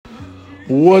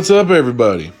What's up,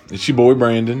 everybody? It's your boy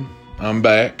Brandon. I'm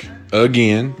back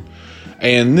again.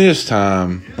 And this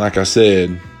time, like I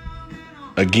said,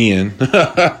 again,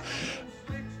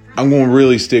 I'm going to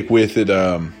really stick with it.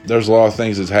 There's a lot of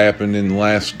things that's happened in the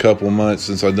last couple of months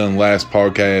since I've done the last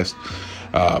podcast.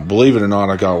 Believe it or not,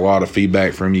 I got a lot of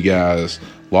feedback from you guys.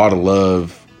 A lot of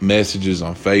love, messages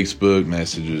on Facebook,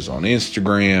 messages on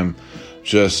Instagram.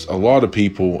 Just a lot of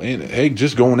people. And hey,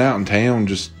 just going out in town,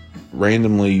 just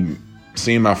randomly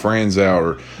seeing my friends out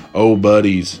or old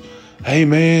buddies. Hey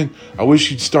man, I wish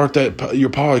you'd start your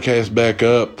podcast back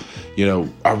up. You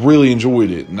know, I really enjoyed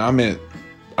it, and I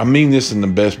mean this in the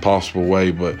best possible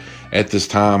way. But at this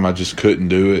time, I just couldn't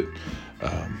do it.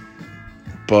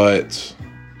 But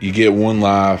you get one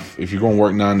life. If you're going to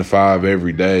work 9 to 5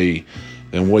 every day,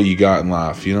 then what you got in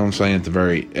life? You know what I'm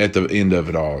saying? At the end of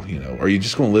it all, you know, are you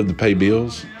just going to live to pay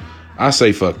bills? I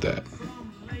say fuck that.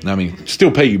 I mean,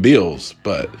 still pay your bills,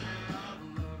 but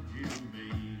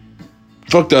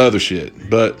fuck the other shit.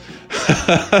 But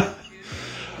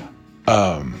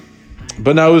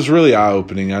but no, it was really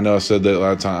eye-opening. I know I said that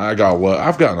last time. I've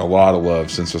gotten a lot of love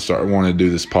since I started wanting to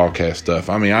do this podcast stuff.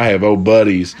 I mean, I have old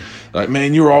buddies like,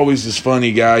 man, you're always this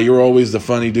funny guy. You're always the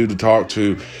funny dude to talk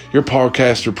to. Your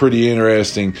podcasts are pretty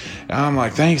interesting. And I'm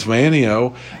like, thanks, man. You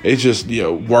know, it's just,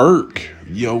 work's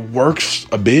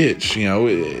a bitch. You know,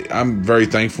 I'm very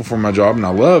thankful for my job and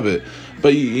I love it.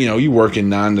 But, you work in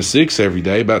 9 to 6 every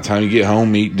day. By the time you get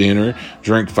home, eat dinner,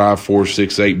 drink 5, 4,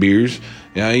 6, 8 beers,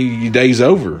 your day's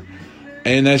over.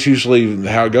 And that's usually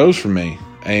how it goes for me.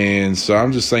 And so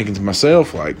I'm just thinking to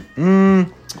myself, like, I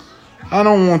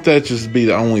don't want that just to be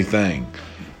the only thing.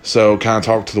 So kind of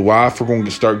talked to the wife. We're going to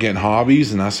start getting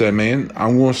hobbies. And I said, man,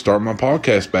 I'm going to start my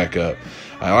podcast back up.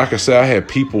 Like I said, I had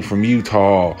people from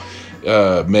Utah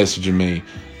messaging me.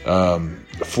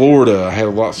 Florida, I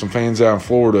had some fans out in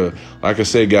Florida. Like I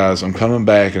said, guys, I'm coming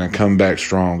back and I'm coming back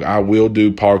strong. I will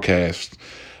do podcasts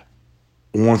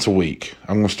once a week.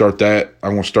 I'm going to start that.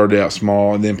 I'm going to start it out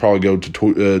small and then probably go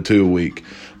to 2 a week.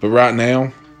 But right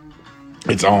now,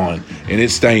 it's on and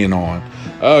it's staying on.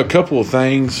 A couple of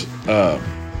things.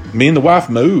 Me and the wife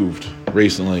moved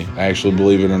recently, actually,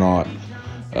 believe it or not.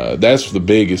 That's the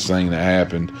biggest thing that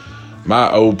happened.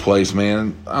 My old place,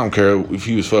 man, I don't care if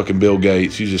you was fucking Bill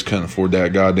Gates, you just couldn't afford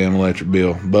that goddamn electric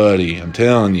bill. Buddy, I'm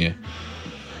telling you.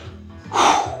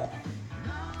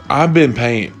 I've been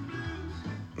paying,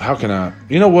 how can I,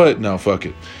 you know what? No, fuck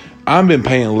it. I've been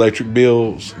paying electric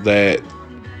bills that,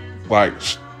 like,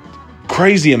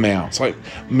 crazy amounts. Like,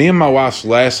 me and my wife's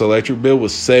last electric bill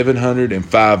was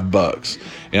 $705.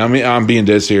 And I mean, I'm being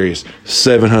dead serious.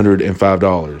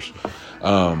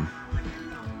 $705.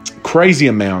 Crazy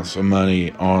amounts of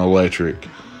money on electric,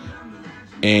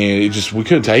 and we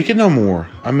couldn't take it no more.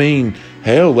 I mean,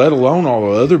 hell, let alone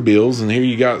all the other bills, and here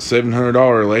you got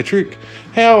 $700 electric.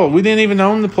 Hell, we didn't even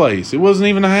own the place. It wasn't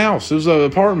even a house. It was an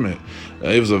apartment.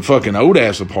 It was a fucking old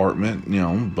ass apartment,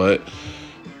 but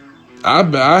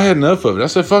I had enough of it. I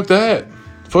said, fuck that.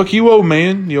 Fuck you, old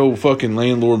man, you old fucking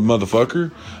landlord motherfucker.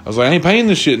 I was like, I ain't paying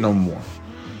this shit no more.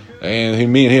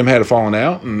 And me and him had a falling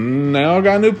out, and now I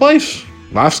got a new place.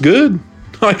 Life's good.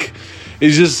 Like,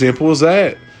 it's just simple as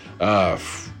that.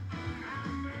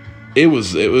 It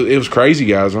was crazy,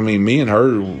 guys. I mean, me and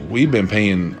her, we've been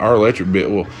paying our electric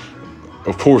bill. Well,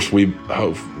 of course, we,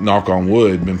 knock on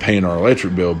wood, been paying our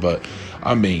electric bill. But,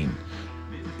 I mean,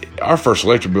 our first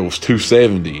electric bill was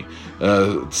 $270.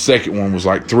 Second one was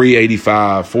like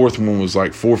 $385. Fourth one was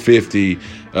like $450.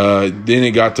 Then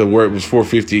it got to where it was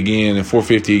 $450 again and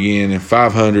 $450 again and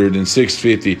 $500 and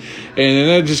 $650. And then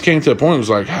that just came to a point. It was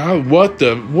like, what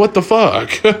the fuck?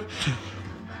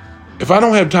 If I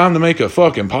don't have time to make a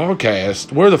fucking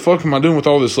podcast, where the fuck am I doing with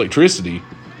all this electricity?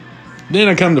 Then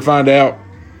I come to find out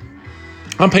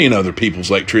I'm paying other people's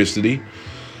electricity.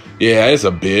 Yeah, it's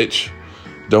a bitch.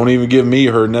 Don't even give me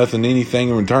or her anything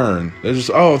in return. They're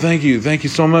just, oh, thank you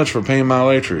so much for paying my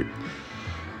electric.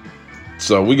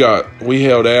 So we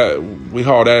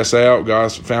hauled ass out,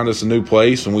 guys, found us a new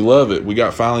place, and we love it. We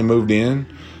got finally moved in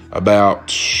about,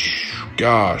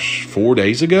 4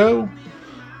 days ago.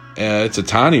 It's a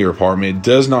tinier apartment. It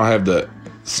does not have the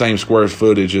same square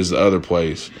footage as the other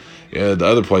place. The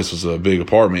other place was a big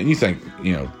apartment. And you think,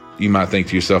 you might think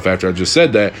to yourself after I just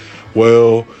said that,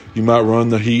 well, you might run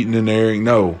the heating and airing.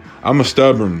 No, I'm a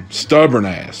stubborn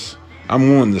ass.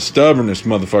 I'm one of the stubbornest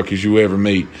motherfuckers you ever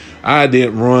meet. I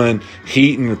didn't run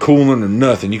heating or cooling or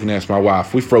nothing. You can ask my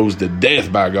wife. We froze to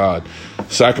death, by God,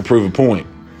 so I could prove a point.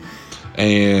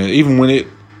 And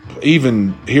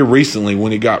even here recently,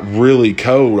 when it got really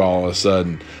cold all of a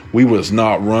sudden, we was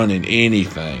not running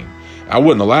anything. I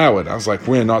wouldn't allow it. I was like,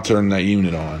 we're not turning that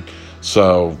unit on.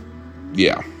 So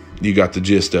yeah, you got the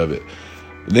gist of it.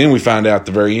 Then we find out at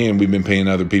the very end we've been paying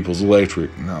other people's electric.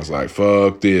 And I was like,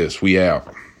 fuck this. We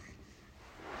out.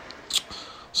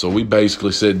 So we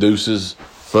basically said deuces,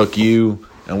 fuck you,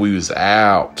 and we was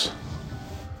out.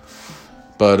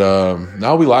 But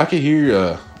no, we like it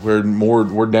here. We're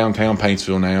downtown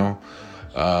Paintsville now.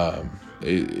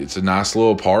 It's a nice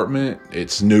little apartment.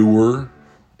 It's newer,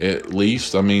 at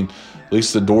least. I mean, at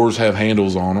least the doors have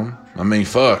handles on them. I mean,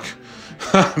 fuck.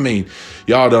 I mean,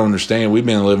 y'all don't understand. We've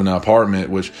been living in an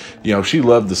apartment, which, she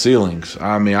loved the ceilings.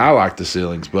 I mean, I like the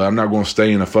ceilings, but I'm not going to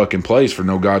stay in a fucking place for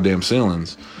no goddamn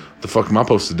ceilings. What the fuck am I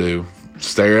supposed to do?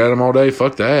 Stare at them all day?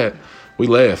 Fuck that. We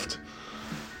left.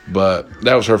 But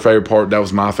that was her favorite part. That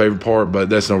was my favorite part,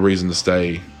 but that's no reason to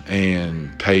stay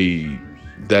and pay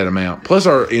that amount. Plus,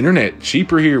 our internet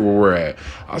cheaper here where we're at.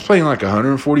 I was paying like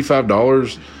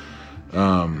 $145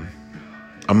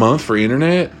 a month for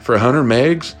internet for 100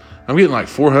 megs. I'm getting like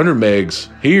 400 megs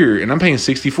here, and I'm paying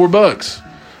 $64.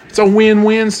 It's a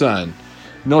win-win, son.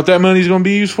 You know what that money's going to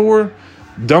be used for?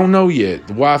 Don't know yet.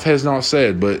 The wife has not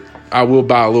said, but I will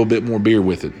buy a little bit more beer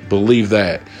with it. Believe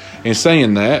that. And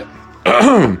saying that,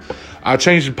 I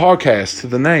changed the podcast to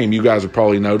the name. You guys are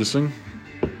probably noticing.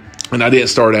 And I didn't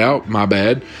start out. My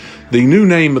bad. The new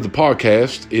name of the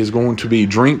podcast is going to be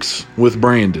Drinks with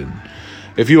Brandon.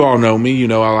 If you all know me,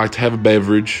 I like to have a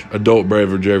beverage, adult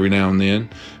beverage every now and then.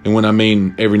 And when I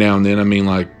mean every now and then, I mean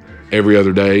like every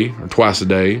other day or twice a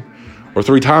day or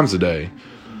 3 times a day.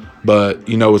 But,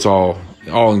 it's all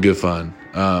in good fun.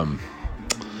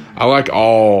 I like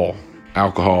all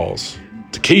alcohols.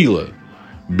 Tequila,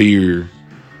 beer,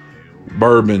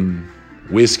 bourbon,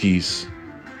 whiskeys,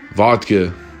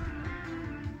 vodka,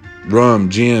 rum,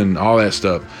 gin, all that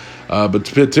stuff. But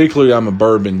particularly, I'm a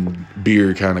bourbon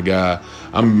beer kind of guy.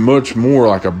 I'm much more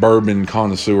like a bourbon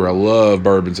connoisseur. I love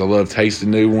bourbons. I love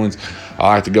tasting new ones.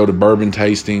 I like to go to bourbon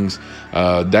tastings.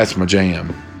 That's my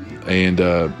jam. And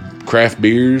craft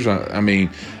beers, I mean,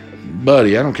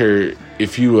 buddy, I don't care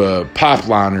if you a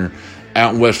pipeliner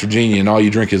out in West Virginia and all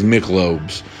you drink is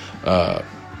Michelob's.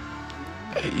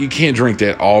 You can't drink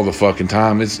that all the fucking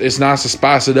time. It's nice to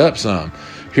spice it up some.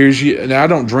 Now I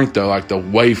don't drink the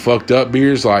way fucked up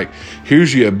beers. Like,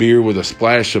 here's you a beer with a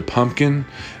splash of pumpkin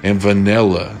and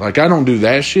vanilla. Like, I don't do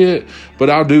that shit, but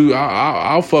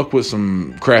I'll fuck with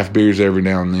some craft beers every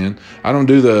now and then. I don't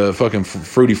do the fucking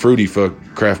fruity fuck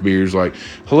craft beers. Like,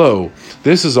 hello,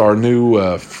 this is our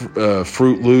new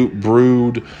Fruit Loop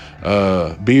brewed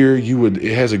beer.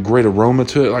 It has a great aroma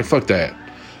to it. Like, fuck that.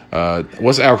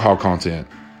 What's the alcohol content?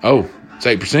 Oh, it's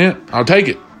 8%. I'll take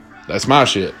it. That's my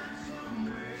shit.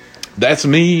 That's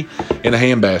me in a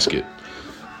handbasket.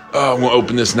 I'm going to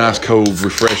open this nice, cold,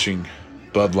 refreshing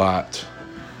Bud Light.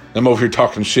 I'm over here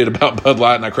talking shit about Bud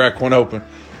Light, and I crack one open.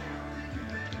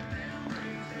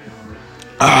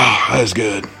 That's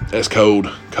good. That's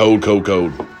cold. Cold, cold,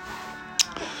 cold.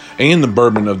 And the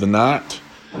bourbon of the night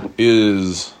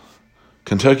is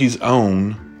Kentucky's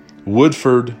own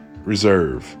Woodford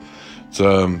Reserve. It's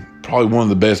probably one of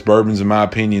the best bourbons, in my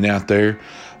opinion, out there.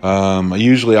 I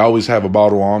usually always have a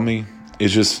bottle on me.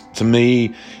 It's just, to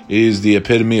me, it is the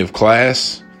epitome of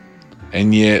class,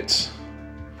 and yet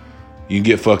you can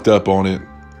get fucked up on it,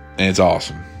 and it's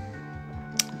awesome.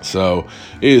 So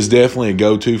it is definitely a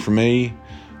go-to for me.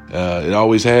 It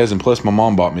always has, and plus my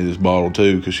mom bought me this bottle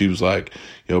too, because she was like,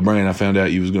 Brandon, I found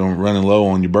out you was running low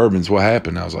on your bourbons. What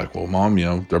happened? I was like, well, Mom,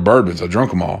 they're bourbons. I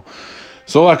drunk them all.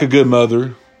 So like a good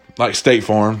mother, like State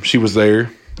Farm, she was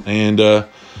there, and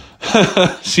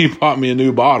she bought me a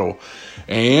new bottle.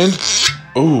 And,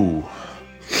 ooh,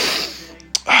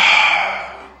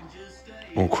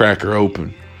 we'll crack her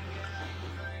open.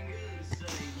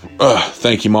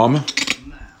 Thank you, Mama.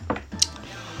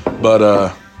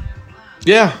 But,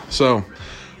 yeah, so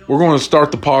we're going to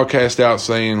start the podcast out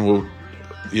saying, well,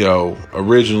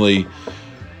 originally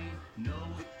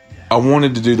I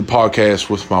wanted to do the podcast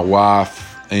with my wife,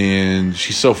 and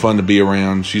she's so fun to be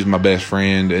around. She's my best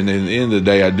friend, and at the end of the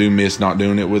day, I do miss not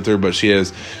doing it with her, but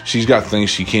she's got things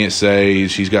she can't say.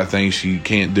 She's got things she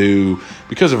can't do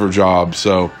because of her job,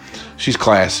 so she's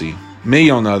classy. Me,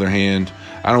 on the other hand,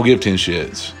 I don't give 10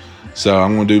 shits. So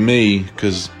I'm going to do me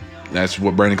because that's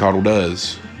what Brandon Cottle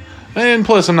does. And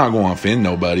plus, I'm not going to offend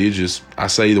nobody. It's just I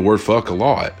say the word fuck a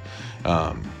lot.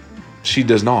 She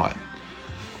does not.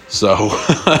 So,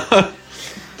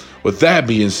 with that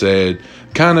being said,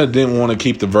 kind of didn't want to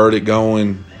keep the verdict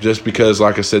going just because,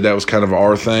 like I said, that was kind of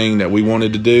our thing that we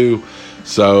wanted to do.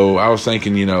 So I was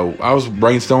thinking, I was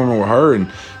brainstorming with her, and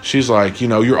she's like,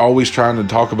 you're always trying to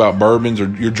talk about bourbons, or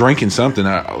you're drinking something.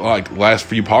 Like last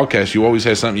few podcasts, you always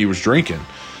had something you was drinking.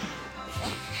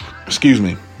 Excuse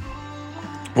me.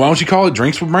 why don't you call it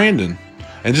Drinks with Brandon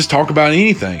and just talk about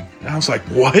anything? And I was like,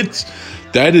 what?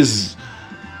 That is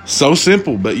so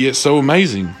simple, but yet so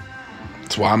amazing.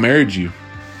 That's why I married you.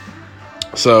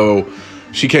 So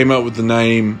she came up with the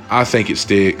name. I think it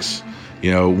sticks.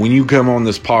 You know, when you come on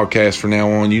this podcast from now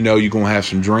on, you know you're going to have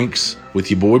some drinks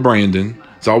with your boy Brandon.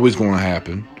 It's always going to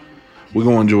happen. We're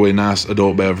going to enjoy a nice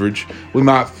adult beverage. We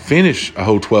might finish a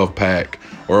whole 12-pack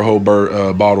or a whole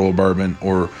bottle of bourbon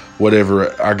or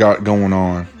whatever I got going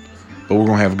on. But we're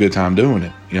going to have a good time doing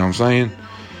it. You know what I'm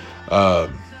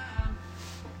saying?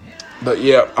 But,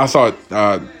 yeah, I thought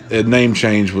a name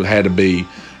change had to be,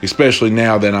 especially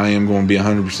now that I am going to be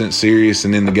 100% serious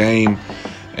and in the game.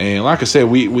 And like I said,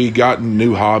 we got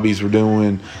new hobbies we're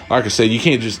doing. Like I said, you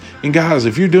can't just – and, guys,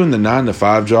 if you're doing the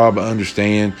 9-to-5 job, I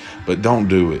understand, but don't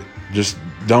do it. Just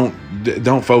don't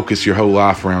focus your whole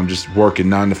life around just working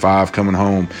 9 to 5, coming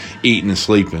home, eating and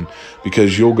sleeping,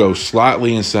 because you'll go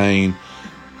slightly insane.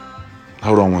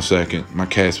 Hold on one second. My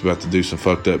cat's about to do some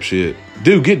fucked up shit.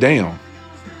 Dude, get down.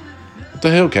 What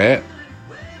the hell, cat?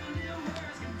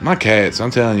 My cats,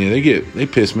 I'm telling you, they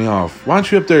piss me off. Why aren't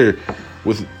you up there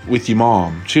with your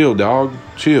mom? Chill, dog.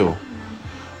 Chill.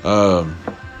 But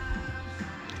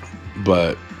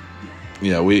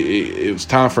you know, it was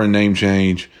time for a name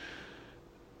change.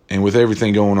 And with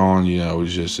everything going on, you know,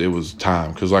 it was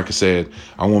time. Because like I said,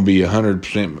 I want to be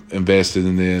 100% invested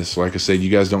in this. Like I said, you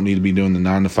guys don't need to be doing the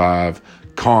 9 to 5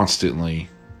 constantly.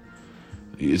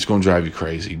 It's going to drive you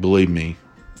crazy. Believe me.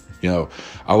 You know,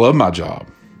 I love my job.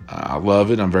 I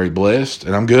love it. I'm very blessed.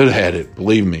 And I'm good at it.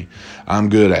 Believe me. I'm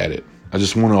good at it. I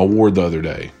just won an award the other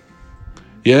day.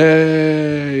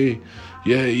 Yay.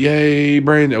 Yay,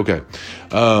 Brandon. Okay.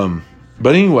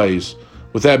 But anyways,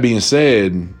 with that being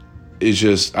said, it's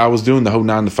just I was doing the whole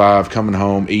 9 to 5, coming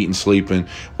home, eating, sleeping,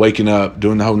 waking up,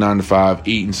 doing the whole 9 to 5,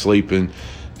 eating, sleeping,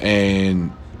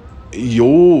 and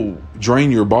you'll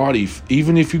drain your body.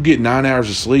 Even if you get 9 hours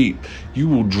of sleep, you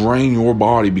will drain your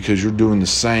body because you're doing the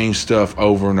same stuff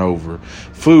over and over.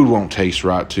 Food won't taste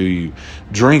right to you.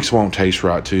 Drinks won't taste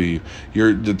right to you.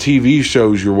 The TV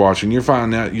shows you're watching, you're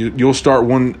finding out you'll start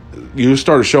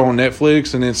a show on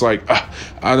Netflix and it's like,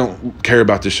 I don't care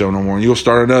about this show no more. And you'll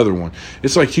start another one.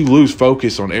 It's like you lose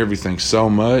focus on everything so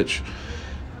much.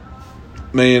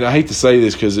 Man, I hate to say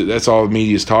this because that's all the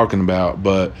media is talking about,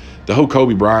 but the whole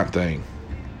Kobe Bryant thing.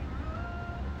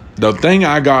 The thing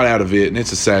I got out of it, and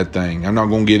it's a sad thing, I'm not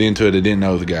going to get into it. I didn't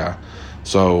know the guy.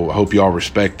 So I hope you all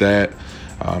respect that.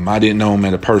 I didn't know him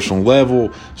at a personal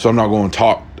level, so I'm not going to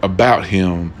talk about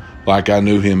him like I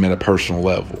knew him at a personal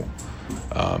level.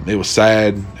 It was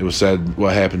sad. It was sad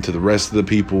what happened to the rest of the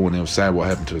people, and it was sad what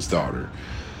happened to his daughter.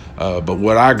 But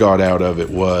what I got out of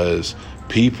it was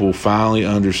people finally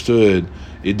understood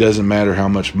it doesn't matter how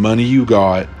much money you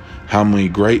got, how many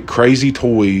great crazy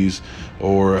toys,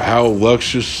 or how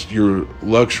luscious your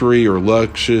life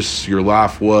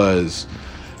was.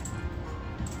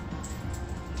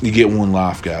 You get one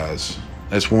life, guys.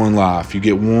 That's one life. You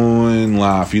get one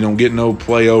life. You don't get no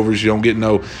playovers. You don't get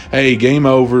no, hey, game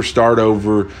over, start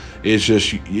over.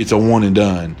 It's a one and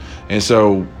done. And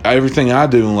so everything I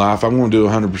do in life, I'm going to do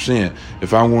 100%.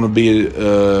 If I want to be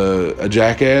a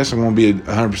jackass, I'm going to be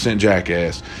 100%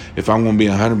 jackass. If I'm going to be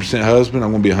 100% husband,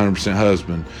 I'm going to be 100%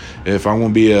 husband. If I'm going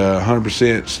to be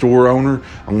 100% store owner,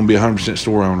 I'm going to be 100%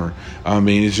 store owner. I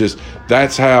mean, it's just,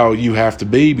 that's how you have to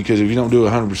be, because if you don't do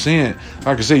 100%,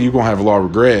 like I said, you're going to have a lot of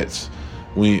regrets.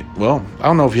 I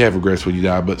don't know if you have regrets when you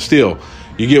die, but still,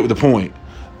 you get the point.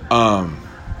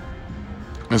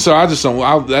 And so I just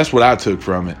don't. That's what I took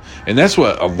from it, and that's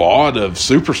what a lot of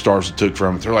superstars took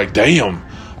from it. They're like, "Damn,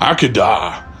 I could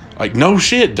die." Like, no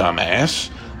shit, dumbass.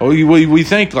 Oh, we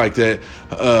think like that.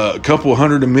 A couple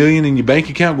 $100 million in your bank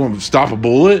account going to stop a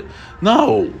bullet?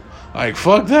 No, like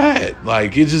fuck that.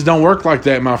 Like, it just don't work like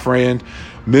that, my friend.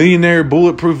 Millionaire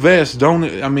bulletproof vest don't.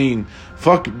 I mean,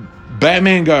 fuck.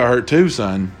 Batman got hurt too,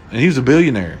 son, and he was a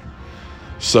billionaire.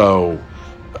 So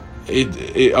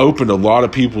it opened a lot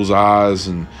of people's eyes,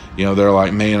 and you know, they're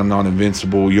like, man, I'm not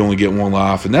invincible. You only get one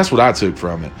life. And that's what I took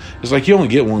from it. It's like, you only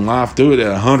get one life. Do it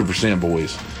at 100%,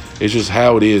 boys. It's just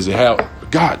how it is.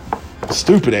 God,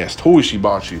 stupid ass toys she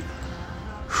bought you.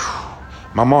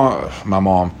 My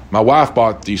wife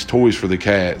bought these toys for the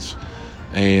cats,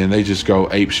 and they just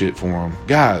go ape shit for them.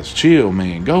 Guys, chill,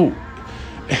 man. Go.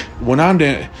 When I'm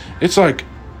down, it's like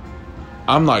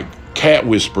I'm like cat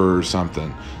whisperer or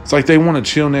something. It's like they want to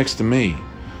chill next to me.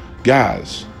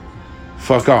 Guys,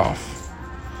 fuck off.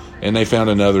 And they found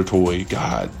another toy.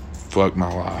 God, fuck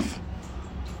my life.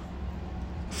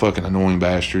 Fucking annoying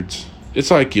bastards.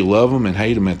 It's like you love them and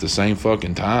hate them at the same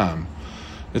fucking time.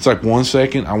 It's like 1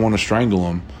 second I want to strangle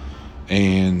them,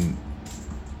 and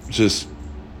just,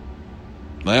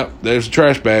 well, there's a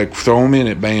trash bag, throw them in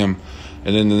it, bam.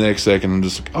 And then the next second, I'm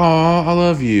just like, oh, I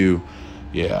love you.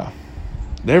 Yeah.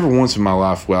 Never once in my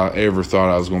life will I ever thought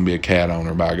I was going to be a cat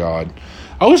owner, by God.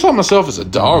 I always saw myself as a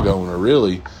dog owner,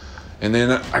 really. And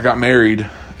then I got married,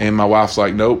 and my wife's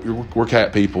like, nope, we're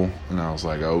cat people. And I was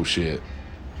like, oh, shit.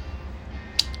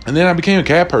 And then I became a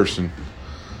cat person,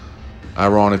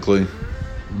 ironically.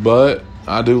 But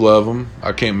I do love them.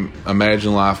 I can't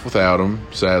imagine life without them,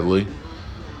 sadly.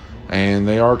 And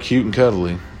they are cute and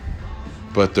cuddly.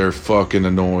 But they're fucking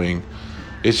annoying.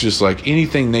 It's just like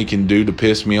anything they can do to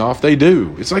piss me off, they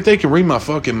do. It's like they can read my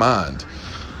fucking mind.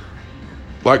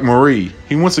 Like Marie.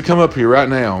 He wants to come up here right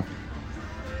now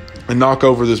and knock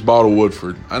over this bottle of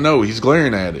Woodford. I know, he's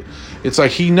glaring at it. It's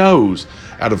like he knows,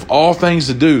 out of all things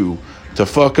to do to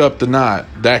fuck up the night,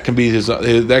 that could be his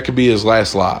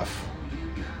last life.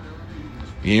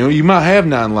 You know, you might have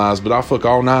 9 lives, but I'll fuck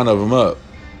all 9 of them up.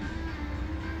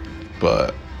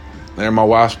 But they're my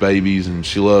wife's babies, and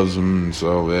she loves them, and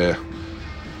so, yeah.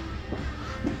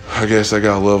 I guess I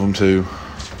gotta love them, too.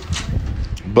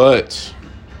 But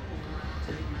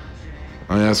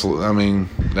I mean,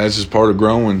 that's just part of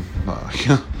growing.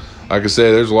 Like I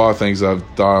said, there's a lot of things I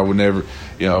thought I would never,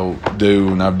 do,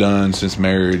 and I've done since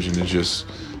marriage, and it's just,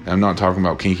 I'm not talking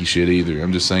about kinky shit either.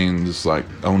 I'm just saying, just like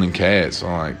owning cats.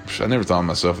 I never thought of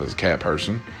myself as a cat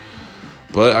person.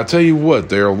 But I tell you what,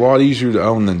 they're a lot easier to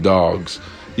own than dogs.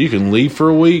 You can leave for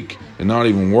a week and not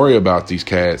even worry about these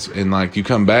cats, and like you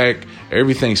come back,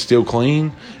 everything's still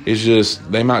clean. It's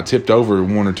just they might tipped over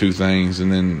 1 or 2 things,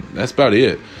 and then that's about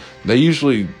it. They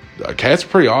usually, cats are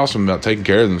pretty awesome about taking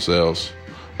care of themselves.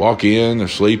 Walk in, they're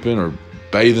sleeping or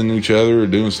bathing each other or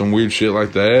doing some weird shit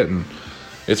like that, and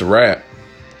it's a wrap.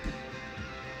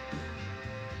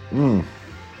 God,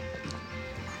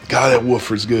 that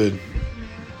Woodford's good.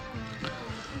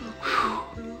 Whew.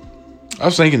 I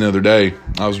was thinking the other day,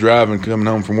 I was driving, coming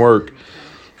home from work,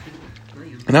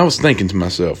 and I was thinking to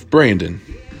myself, Brandon,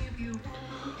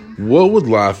 what would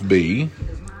life be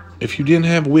if you didn't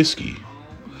have whiskey?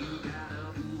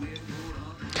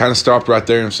 Kind of stopped right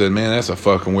there and said, man, that's a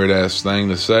fucking weird ass thing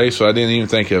to say. So I didn't even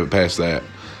think of it past that.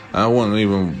 I wouldn't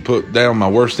even put down my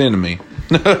worst enemy.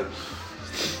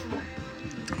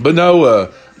 But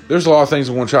no, there's a lot of things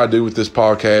I want to try to do with this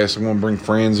podcast. I'm going to bring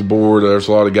friends aboard. There's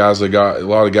a lot of guys and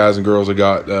girls that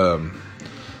got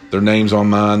their names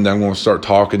on mine that I'm going to start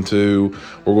talking to.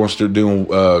 We're going to start doing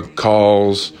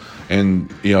calls and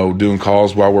doing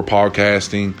calls while we're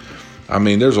podcasting. I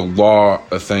mean, there's a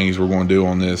lot of things we're going to do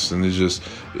on this, and it's just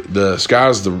the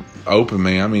sky's the open,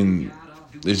 man. I mean,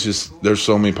 it's just there's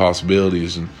so many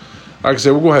possibilities, and like I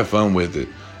said, we're going to have fun with it.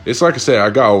 It's like I said, I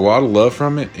got a lot of love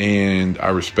from it, and I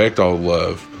respect all the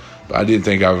love, but I didn't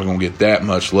think I was going to get that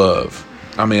much love.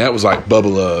 I mean, that was like Bubba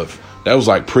love. That was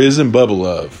like prison Bubba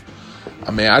love.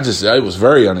 I mean, it was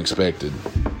very unexpected.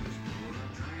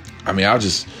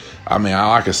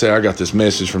 Like I said, I got this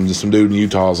message from some dude in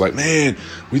Utah. I was like, man,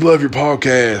 we love your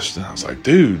podcast. And I was like,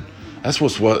 dude, that's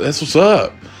what's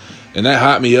up. And that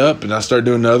hyped me up, and I started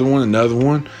doing another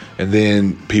one, and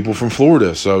then people from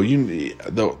Florida. So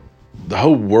the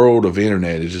whole world of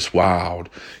internet is just wild.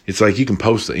 It's like you can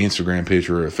post an Instagram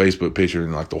picture or a Facebook picture,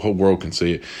 and like the whole world can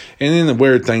see it. And then the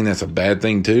weird thing, that's a bad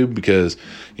thing too, because,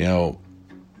 do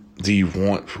you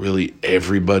want really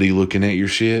everybody looking at your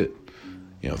shit?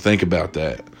 Think about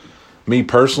that. Me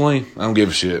personally, I don't give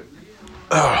a shit.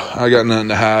 I got nothing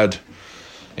to hide,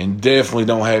 and definitely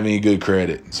don't have any good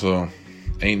credit. So,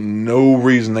 ain't no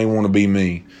reason they want to be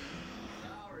me.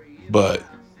 But,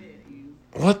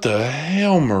 what the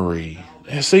hell, Marie?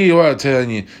 See what I'm telling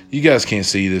you? You guys can't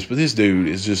see this, but this dude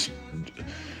is just,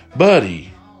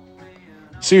 buddy.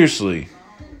 Seriously.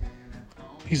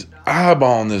 He's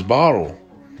eyeballing this bottle.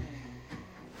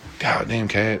 Goddamn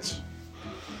cats.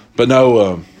 But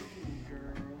no,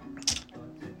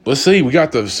 let's see. We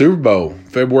got the Super Bowl,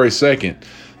 February 2nd,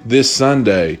 this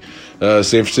Sunday. San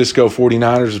Francisco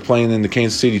 49ers is playing in the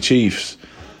Kansas City Chiefs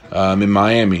in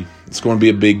Miami. It's going to be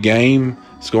a big game.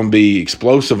 It's going to be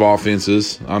explosive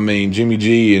offenses. I mean, Jimmy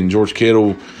G and George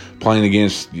Kittle playing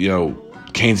against,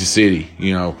 Kansas City.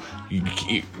 You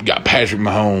got Patrick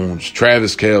Mahomes,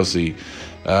 Travis Kelce,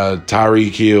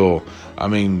 Tyreek Hill. I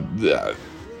mean,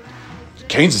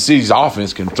 Kansas City's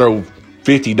offense can throw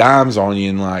 50 dimes on you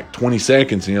in like 20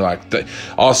 seconds, and you're like,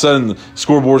 all of a sudden the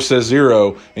scoreboard says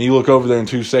 0, and you look over there and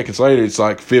 2 seconds later it's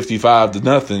like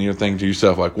 55-0. You're thinking to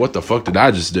yourself, like, what the fuck did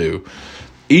I just do?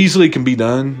 Easily can be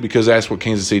done, because that's what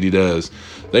Kansas City does.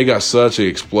 They got such an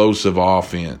explosive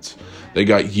offense. They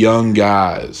got young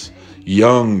guys,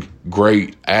 young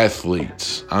great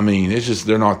athletes. I mean, it's just,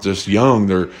 they're not just young,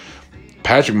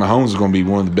 Patrick Mahomes is going to be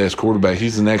one of the best quarterbacks.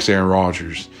 He's the next Aaron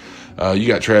Rodgers. You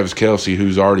got Travis Kelce,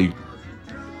 who's already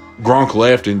Gronk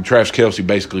left, and Travis Kelce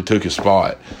basically took his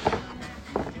spot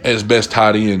as best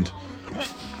tight end.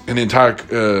 And then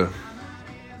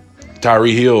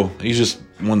Tyree Hill, he's just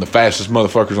one of the fastest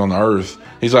motherfuckers on the earth.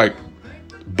 He's like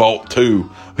Bolt 2.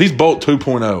 He's Bolt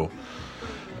 2.0.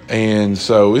 And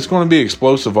so it's going to be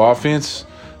explosive offense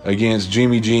against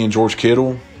Jimmy G and George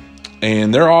Kittle.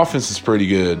 And their offense is pretty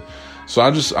good. So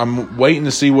I'm waiting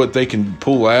to see what they can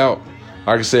pull out.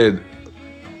 Like I said,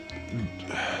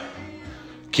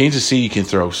 Kansas City can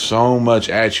throw so much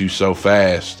at you so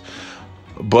fast.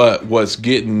 But what's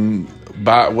going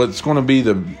to be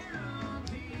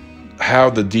how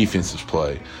the defenses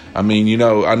play. I mean,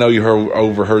 I know you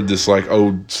overheard this like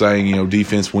old saying,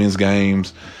 defense wins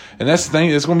games. And that's the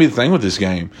thing. That's going to be the thing with this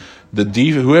game.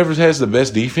 Whoever has the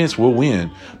best defense will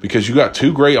win, because you got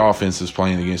two great offenses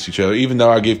playing against each other. Even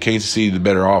though I give Kansas City the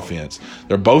better offense,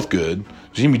 they're both good.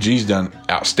 Jimmy G's done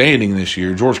outstanding this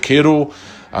year. George Kittle,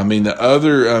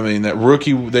 that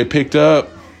rookie they picked up,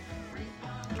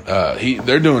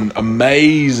 they're doing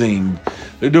amazing.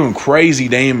 They're doing crazy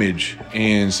damage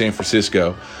in San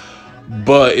Francisco.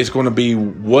 But it's going to be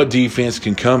what defense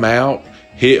can come out,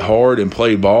 hit hard, and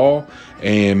play ball,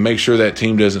 and make sure that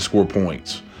team doesn't score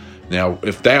points. Now,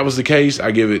 if that was the case,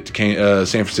 I give it to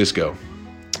San Francisco.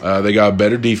 They got a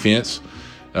better defense.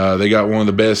 They got one of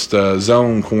the best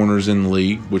zone corners in the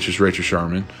league, which is Richard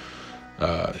Sherman.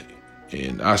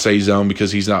 And I say zone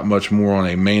because he's not much more on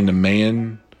a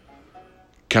man-to-man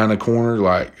kind of corner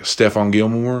like Stephon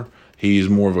Gilmore. He's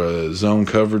more of a zone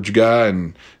coverage guy,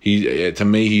 and to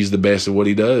me, he's the best at what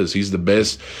he does. He's the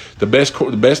best. The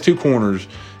best two corners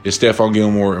is Stephon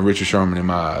Gilmore and Richard Sherman in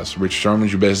my eyes. Richard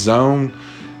Sherman's your best zone.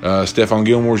 Stephon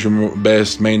Gilmore's your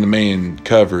best man-to-man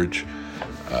coverage.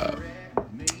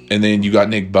 And then you got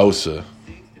Nick Bosa,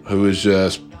 who is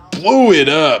just blew it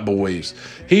up, boys.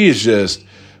 He's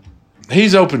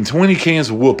opened 20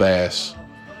 cans of whoop ass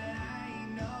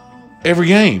every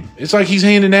game. It's like he's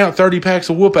handing out 30 packs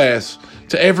of whoop ass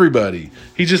to everybody.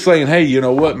 He's just saying, hey, you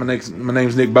know what? My name's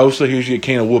Nick Bosa. Here's your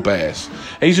can of whoop ass.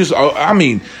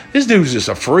 And this dude's just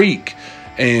a freak.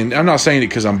 And I'm not saying it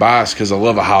because I'm biased because I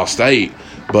love Ohio State,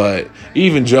 but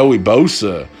even Joey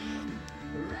Bosa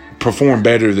performed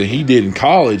better than he did in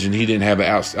college, and he didn't have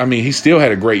he still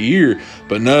had a great year,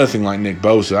 but nothing like Nick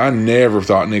Bosa. I never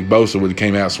thought Nick Bosa would have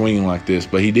came out swinging like this,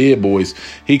 but he did, boys.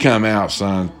 He come out,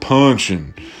 son,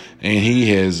 punching, and he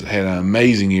has had an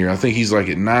amazing year. I think he's like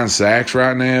at 9 sacks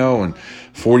right now and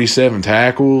 47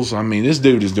 tackles. I mean, this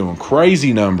dude is doing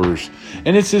crazy numbers,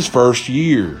 and it's his first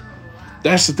year.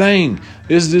 That's the thing.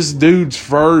 This dude's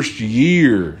first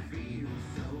year.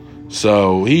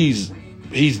 So he's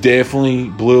definitely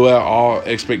blew out all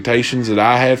expectations that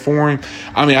I had for him.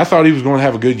 I mean, I thought he was going to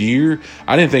have a good year.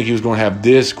 I didn't think he was going to have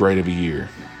this great of a year.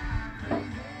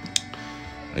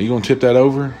 Are you going to tip that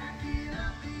over?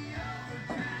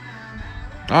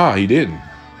 He didn't.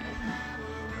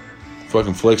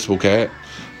 Fucking flexible cat.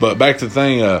 But back to the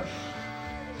thing,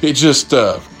 it just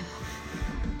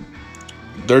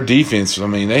their defense,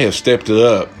 they have stepped it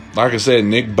up. Like I said,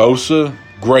 Nick Bosa,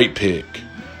 great pick.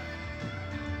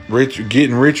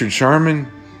 Getting Richard Sherman,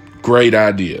 great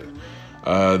idea.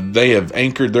 They have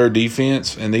anchored their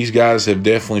defense, and these guys have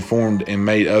definitely formed and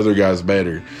made other guys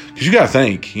better. Because you got to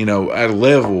think, at a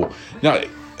level. Now, I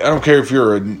don't care if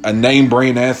you're a name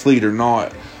brand athlete or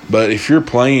not, but if you're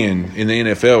playing in the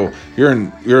NFL,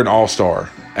 you're an all-star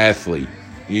athlete.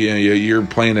 You're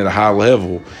playing at a high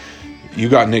level. You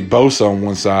got Nick Bosa on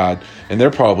one side, and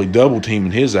they're probably double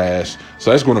teaming his ass.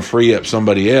 So that's going to free up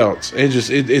somebody else.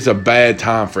 It's a bad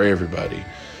time for everybody.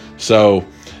 So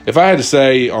if I had to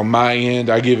say on my end,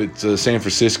 I give it to San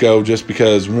Francisco just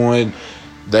because, one,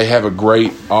 they have a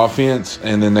great offense,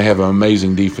 and then they have an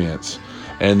amazing defense.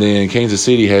 And then Kansas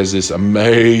City has this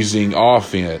amazing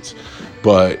offense,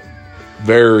 but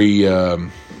very, how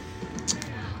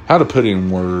to put it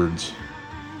in words,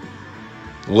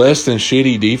 less than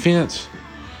shitty defense.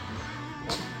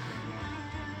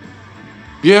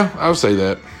 Yeah, I would say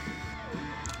that.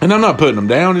 And I'm not putting them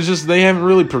down. It's just they haven't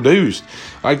really produced.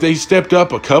 Like, they stepped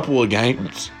up a couple of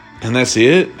games, and that's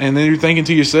it. And then you're thinking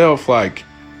to yourself, like,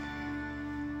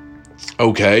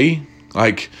 okay,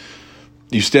 like,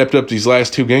 you stepped up these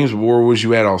last 2 games, but where was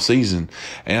you at all season?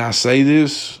 And I say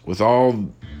this with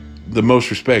all the most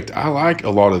respect. I like a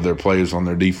lot of their players on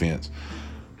their defense.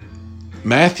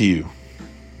 Matthew,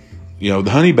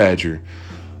 the Honey Badger,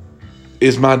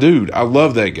 is my dude. I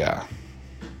love that guy.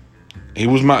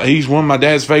 He's one of my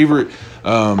dad's favorite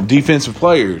defensive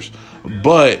players,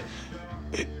 but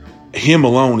him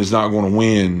alone is not going to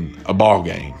win a ball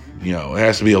game. You know, it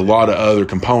has to be a lot of other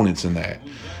components in that.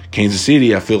 Kansas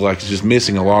City, I feel like, is just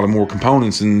missing a lot of more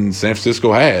components than San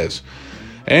Francisco has.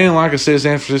 And like I said,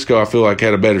 San Francisco, I feel like,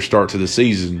 had a better start to the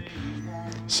season.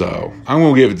 So I'm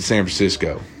going to give it to San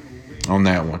Francisco on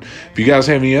that one. If you guys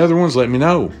have any other ones, let me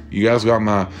know. You guys got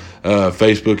my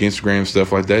Facebook, Instagram,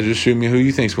 stuff like that. Just shoot me who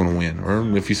you think's going to win.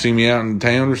 Or if you see me out in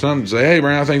town or something, say, hey,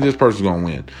 Brian, I think this person's going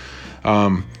to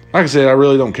win. Like I said, I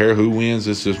really don't care who wins.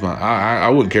 It's just I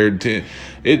wouldn't care.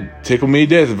 It tickled me to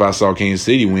death if I saw Kansas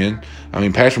City win. I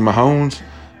mean, Patrick Mahomes,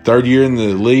 third year in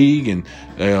the league, and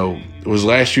was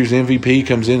last year's MVP,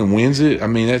 comes in and wins it. I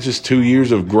mean, that's just 2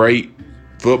 years of great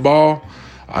football.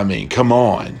 I mean, come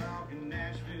on.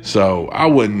 So I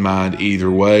wouldn't mind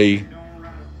either way,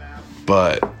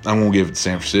 but I'm going to give it to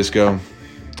San Francisco.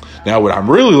 Now, what I'm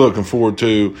really looking forward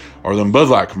to are them Bud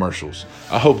Light commercials.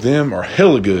 I hope them are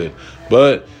hella good,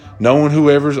 but knowing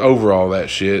whoever's over all that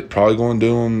shit, probably going to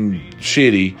do them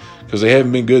shitty because they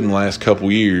haven't been good in the last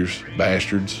couple years,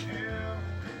 bastards.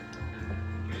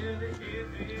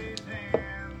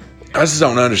 I just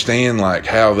don't understand, like,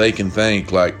 how they can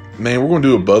think, like, man, we're going to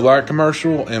do a Bud Light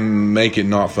commercial and make it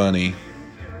not funny.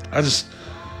 It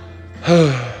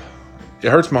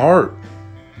hurts my heart.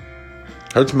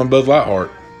 Hurts my Bud Light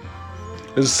heart.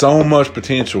 There's so much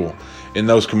potential in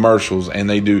those commercials, and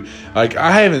they do, like,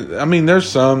 there's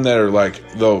some that are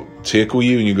like, they'll tickle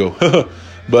you and you go,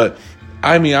 but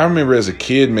I mean, I remember as a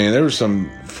kid, man, there were some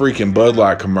freaking Bud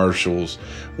Light commercials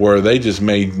where they just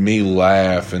made me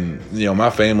laugh, and, you know, my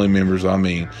family members, I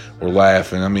mean, were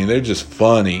laughing. I mean, they're just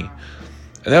funny.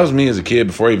 And that was me as a kid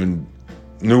before I even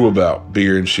knew about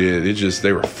beer and shit.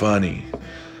 They were funny.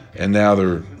 And now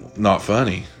they're not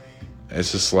funny.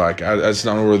 It's just like, I just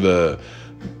don't know where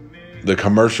the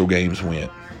commercial games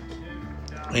went.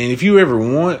 And if you ever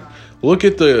want, look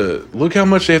how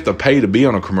much they have to pay to be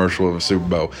on a commercial of a Super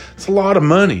Bowl. It's a lot of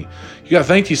money. You got to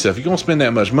think to yourself, you're going to spend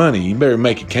that much money, you better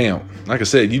make it count. Like I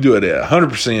said, you do it at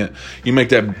 100%. You make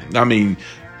that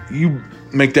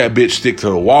bitch stick to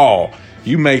the wall.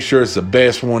 You make sure it's the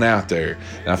best one out there.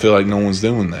 And I feel like no one's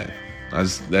doing that.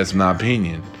 That's my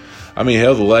opinion. I mean,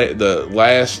 hell, the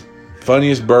last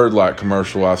funniest Bud Light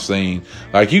commercial I've seen,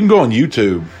 like, you can go on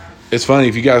YouTube. It's funny,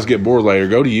 if you guys get bored later,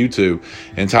 go to YouTube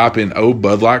and type in old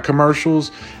Bud Light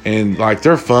commercials, and, like,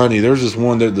 they're funny. There's this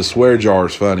one that the swear jar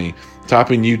is funny.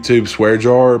 Type in YouTube swear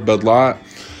jar Bud Light.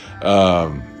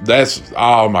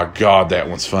 Oh my God, that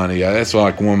one's funny. That's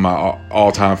like one of my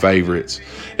all-time favorites.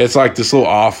 It's like this little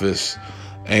office,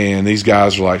 and these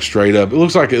guys are like straight up. It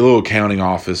looks like a little accounting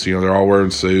office. You know, they're all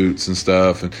wearing suits and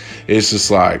stuff, and it's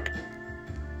just like,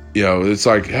 you know, it's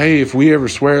like, hey, if we ever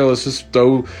swear, let's just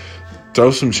throw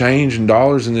some change and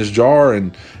dollars in this jar,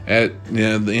 and at, you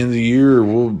know, the end of the year,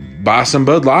 we'll buy some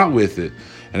Bud Light with it.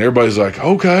 And everybody's like,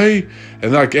 okay.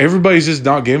 And, like, everybody's just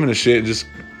not giving a shit, just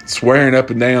swearing up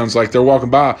and down. It's like they're walking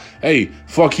by, hey,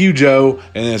 fuck you, Joe.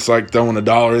 And it's like throwing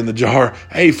 $1 in the jar.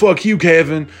 Hey, fuck you,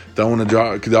 Kevin. Throwing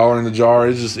 $1 in the jar.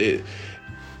 It's just,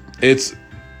 it's,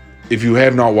 if you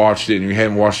have not watched it and you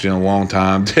haven't watched it in a long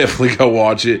time, definitely go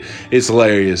watch it. It's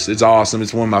hilarious. It's awesome.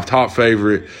 It's one of my top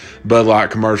favorite Bud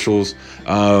Light commercials.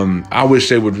 I wish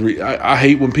they would, I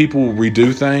hate when people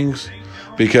redo things,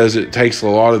 because it takes a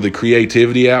lot of the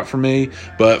creativity out for me.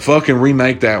 But fucking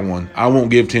remake that one. I won't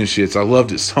give 10 shits. I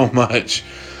loved it so much.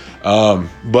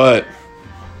 But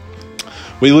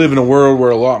we live in a world where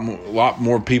a lot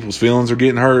more people's feelings are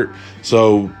getting hurt.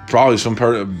 So probably some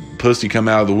pussy come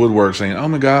out of the woodwork saying, oh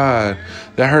my God,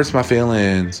 that hurts my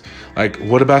feelings. Like,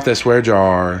 what about that swear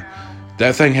jar?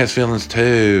 That thing has feelings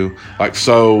too. Like,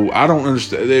 so I don't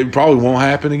understand. It probably won't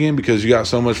happen again because you got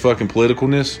so much fucking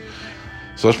politicalness.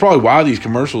 So that's probably why these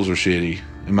commercials are shitty,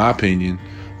 in my opinion.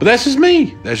 But that's just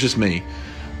me.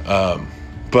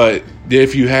 But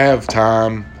if you have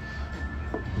time,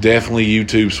 definitely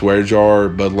YouTube swear jar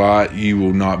Bud Light. You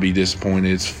will not be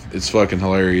disappointed. It's fucking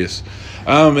hilarious.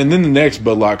 And then the next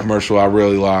Bud Light commercial I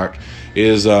really like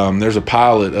is there's a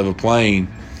pilot of a plane,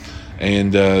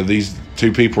 and these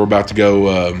two people are about to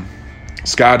go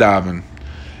skydiving.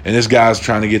 And this guy's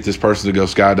trying to get this person to go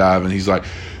skydiving. He's like,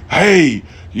 hey,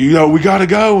 you know, we got to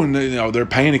go. And, you know, they're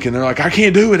panicking. They're like, I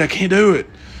can't do it. And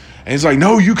he's like,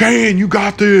 no, you can. You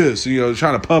got this. You know,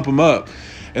 trying to pump them up.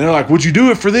 And they're like, would you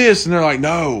do it for this? And they're like,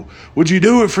 no. Would you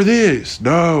do it for this?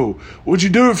 No. Would you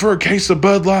do it for a case of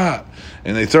Bud Light?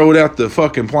 And they throw it out the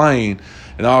fucking plane.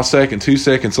 And all 2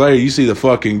 seconds later, you see the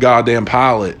fucking goddamn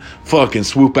pilot fucking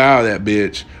swoop out of that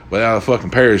bitch without a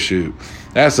fucking parachute.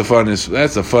 That's the funniest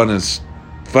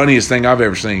thing I've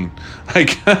ever seen.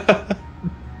 Like, I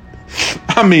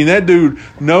mean, that dude,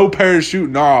 no parachute,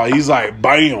 nah. He's like,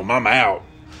 bam, I'm out.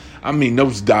 I mean,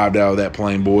 nose dived out of that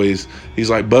plane, boys. He's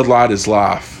like, Bud Light is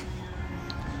life.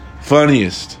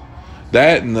 Funniest.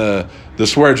 That and the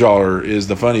swear jaller is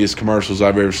the funniest commercials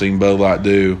I've ever seen Bud Light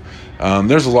do.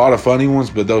 There's a lot of funny ones,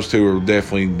 but those two are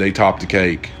definitely, they top the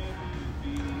cake.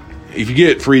 If you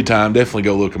get free time, definitely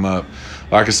go look them up.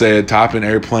 Like I said, type in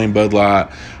airplane Bud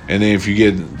Light, and then if you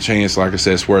get a chance, like I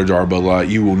said, swear jar Bud Light,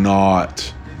 you will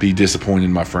not be disappointed,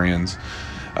 my friends.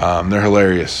 They're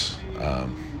hilarious.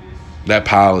 That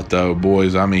pilot, though,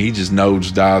 boys, I mean, he just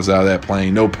nose dives out of that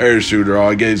plane. No parachute at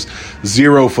all. He gives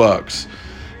zero fucks.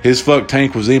 His fuck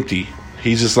tank was empty.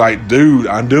 He's just like, dude,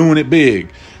 I'm doing it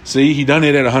big. See, he done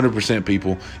it at 100%,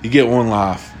 people. You get one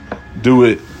life. Do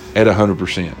it at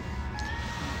 100%.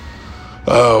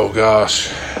 Oh,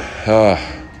 gosh.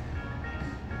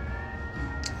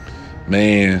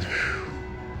 Man.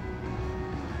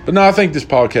 But no, I think this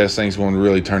podcast thing's going to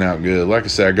really turn out good. Like I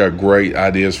said, I got great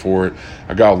ideas for it.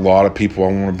 I got a lot of people I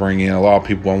want to bring in, a lot of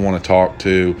people I want to talk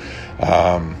to.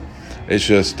 It's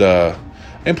just,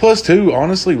 and plus too,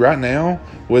 honestly, right now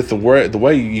with the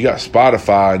way you got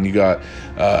Spotify and you got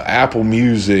Apple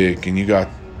Music and you got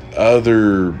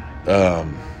other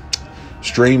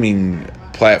streaming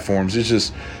platforms, it's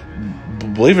just,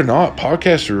 believe it or not,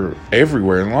 podcasts are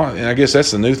everywhere. And I guess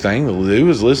that's the new thing to do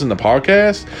is listen to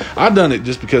podcasts. I've done it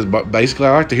just because basically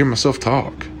I like to hear myself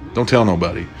talk. Don't tell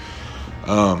nobody.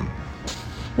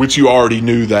 Which you already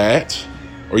knew that,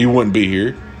 or you wouldn't be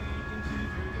here.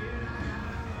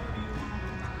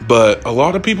 But a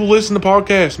lot of people listen to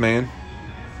podcasts, man.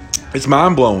 It's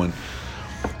mind-blowing.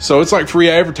 So it's like free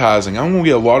advertising. I'm going to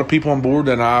get a lot of people on board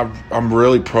that I'm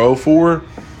really pro for,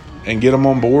 and get them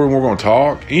on board, and we're going to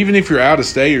talk. Even if you're out of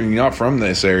state or you're not from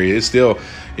this area, it's still,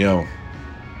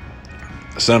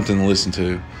 something to listen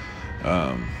to.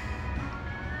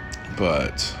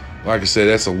 But like I said,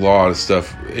 that's a lot of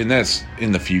stuff, and that's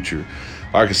in the future.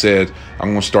 Like I said, I'm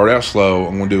going to start out slow.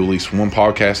 I'm going to do at least one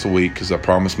podcast a week because I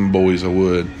promised my boys I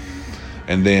would.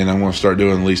 And then I'm going to start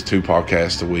doing at least 2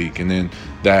 podcasts a week. And then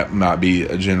that might be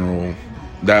the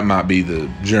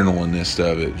generalness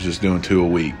of it, just doing 2 a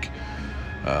week.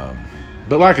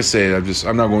 But like I said,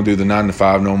 I'm not going to do the 9 to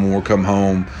 5 no more. Come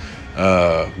home,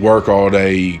 work all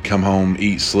day, come home,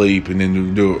 eat, sleep, and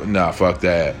then do it. Nah, fuck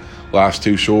that. Life's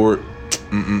too short.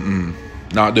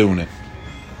 Not doing it.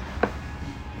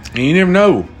 And you never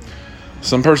know.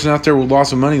 Some person out there with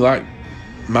lots of money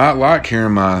might like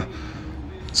hearing my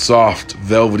soft,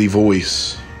 velvety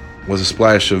voice with a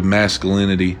splash of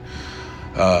masculinity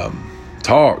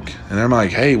talk. And they're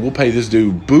like, hey, we'll pay this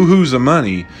dude boohoos of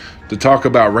money to talk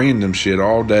about random shit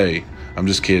all day. I'm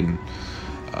just kidding.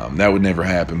 That would never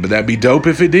happen. But that'd be dope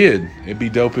if it did. It'd be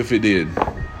dope if it did.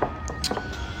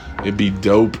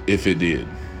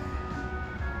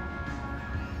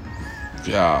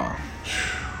 Yeah.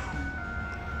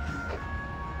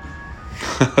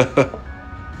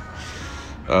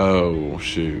 Oh,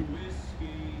 shoot.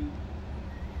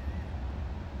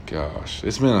 Gosh,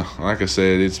 it's been like I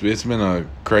said, it's been a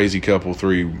crazy couple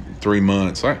three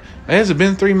months. Has it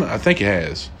been 3 months? I think it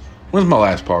has. When's my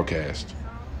last podcast?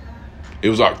 It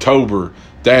was October.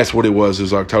 That's what it was. It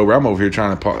was October. I'm over here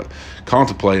trying to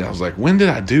contemplate. I was like, when did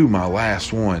I do my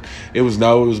last one? It was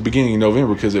beginning of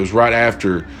November because it was right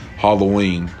after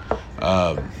Halloween.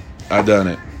 I done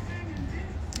it.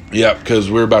 Yep, because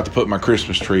we're about to put my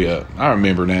Christmas tree up. I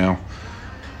remember now.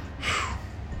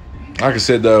 Like I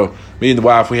said, though, me and the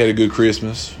wife, we had a good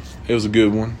Christmas. It was a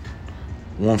good one.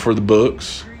 One for the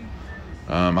books.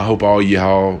 I hope all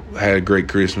y'all had a great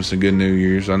Christmas and good New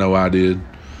Year's. I know I did.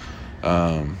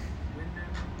 I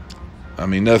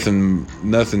mean,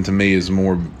 nothing to me is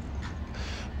more.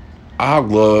 I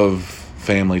love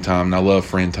family time and I love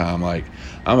friend time. Like,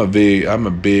 I'm a big,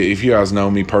 if you guys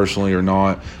know me personally or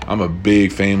not, I'm a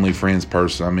big family friends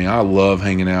person. I mean, I love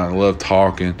hanging out. I love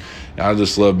talking. I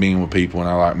just love being with people, and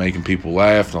I like making people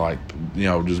laugh. And I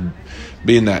like, just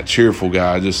being that cheerful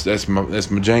guy. Just that's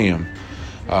my jam.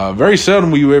 Very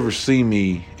seldom will you ever see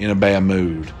me in a bad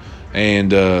mood.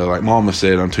 And like Mama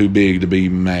said, I'm too big to be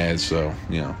mad. So,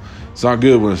 it's not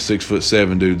good when a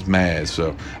 6'7" dude's mad.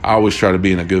 So I always try to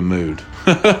be in a good mood.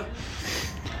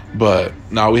 But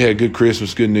no, we had a good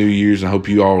Christmas, good New Year's. I hope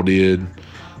you all did.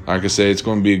 Like I said, it's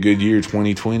going to be a good year,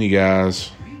 2020, guys.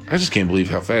 I just can't believe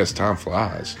how fast time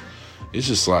flies. It's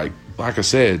just like I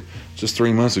said, just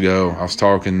 3 months ago, I was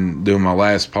doing my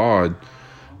last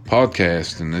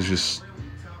podcast, and it's just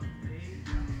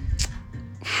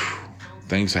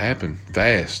things happen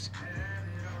fast.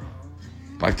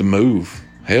 Like the move.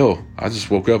 Hell, I just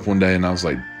woke up one day and I was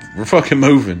like, we're fucking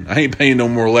moving. I ain't paying no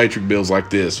more electric bills like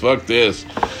this. Fuck this.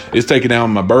 It's taking out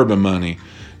my bourbon money.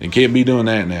 And can't be doing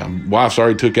that now. Wife's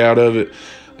already took out of it.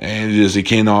 And it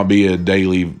cannot be a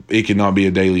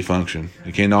daily function.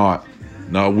 It cannot.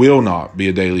 No, it will not be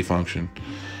a daily function.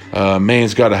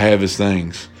 Man's got to have his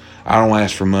things. I don't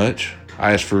ask for much.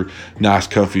 I ask for nice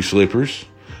comfy slippers,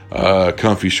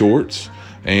 comfy shorts,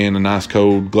 and a nice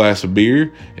cold glass of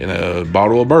beer and a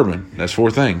bottle of bourbon. That's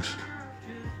 4 things.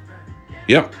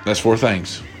 Yep, that's 4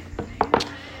 things.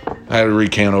 I had to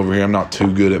recount over here. I'm not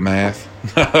too good at math.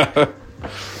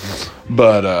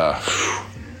 But,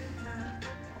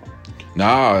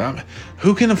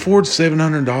 who can afford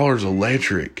 $700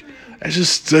 electric? That's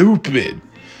just stupid.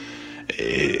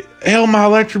 Hell, my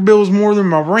electric bill is more than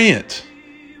my rent.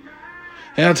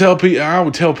 And I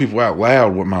would tell people out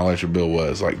loud what my electric bill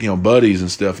was, like, buddies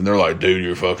and stuff, and they're like, dude,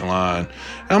 you're fucking lying.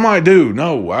 And I'm like, dude,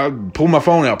 no. I pull my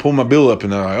phone out, pull my bill up,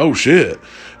 and they're like, oh, shit.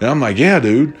 And I'm like, yeah,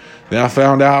 dude. Then I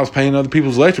found out I was paying other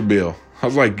people's electric bill. I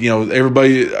was like,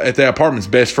 everybody at that apartment's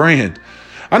best friend.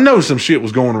 I know some shit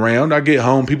was going around. I get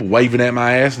home, people waving at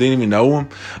my ass, didn't even know them.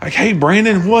 Like, hey,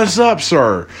 Brandon, what's up,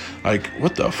 sir? Like,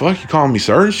 what the fuck? You calling me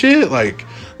sir and shit? Like,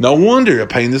 no wonder I'm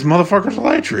paying this motherfucker's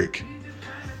electric.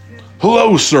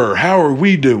 Hello, sir. How are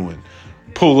we doing?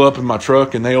 Pull up in my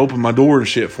truck and they open my door and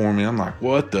shit for me. I'm like,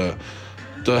 what the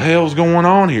hell's going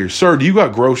on here? Sir, do you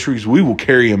got groceries? We will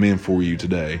carry them in for you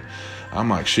today. I'm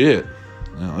like, shit.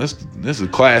 This is a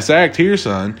class act here,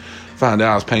 son. Find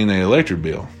out I was paying the electric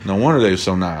bill. No wonder they were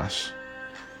so nice.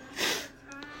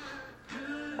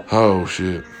 Oh,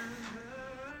 shit.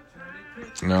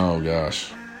 Oh,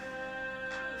 gosh.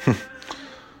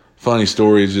 Funny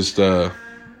story is just, we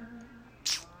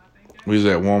was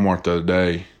at Walmart the other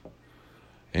day,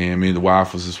 and me and the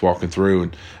wife was just walking through,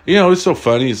 and, it's so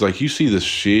funny. It's like, you see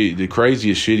the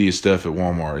craziest, shittiest stuff at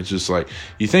Walmart. It's just like,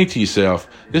 you think to yourself,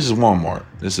 this is Walmart.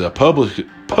 This is a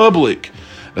public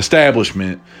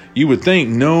establishment. You would think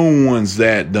no one's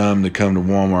that dumb to come to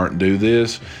Walmart and do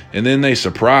this, and then they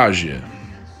surprise you.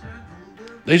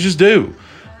 They just do.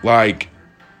 Like,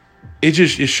 it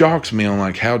shocks me on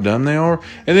like how dumb they are,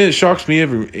 and then it shocks me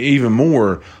even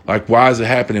more. Like, why is it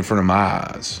happening in front of my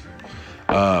eyes?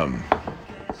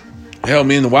 Hell,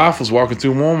 me and the wife was walking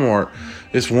through Walmart.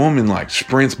 This woman like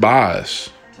sprints by us,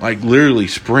 like literally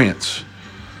sprints.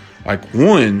 Like,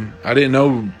 one, I didn't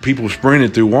know people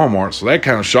sprinted through Walmart, so that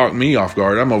kind of shocked me off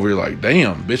guard. I'm over here like,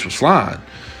 damn, bitch was flying.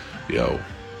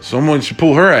 Someone should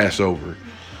pull her ass over.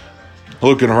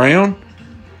 Looking around,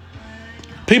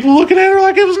 people looking at her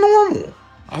like it was normal.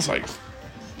 I was like,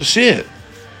 shit.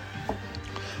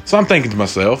 So I'm thinking to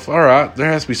myself, all right,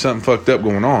 there has to be something fucked up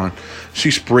going on.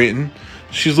 She's sprinting,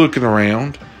 she's looking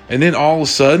around, and then all of a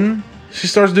sudden, she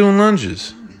starts doing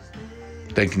lunges.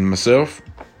 Thinking to myself,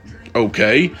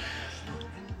 okay,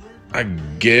 I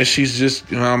guess she's just,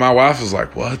 my wife was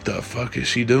like, what the fuck is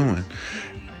she doing?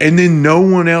 And then no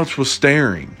one else was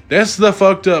staring. That's the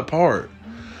fucked up part.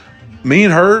 Me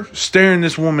and her staring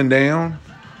this woman down,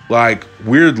 like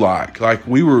weird, like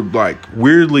we were like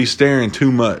weirdly staring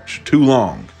too much, too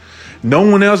long. No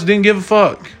one else didn't give a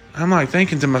fuck. I'm like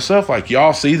thinking to myself, like,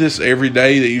 y'all see this every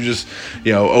day that you just,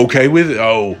 okay with it?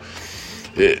 Oh,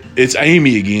 it's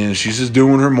Amy again. She's just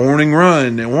doing her morning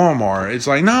run at Walmart. It's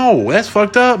like, no, that's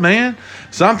fucked up, man.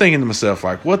 So I'm thinking to myself,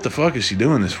 like, what the fuck is she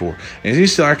doing this for? And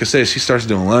she's, like I said, she starts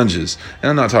doing lunges.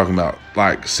 And I'm not talking about,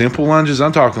 like, simple lunges.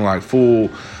 I'm talking, like, full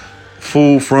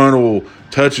frontal,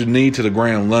 touch the knee to the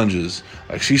ground lunges.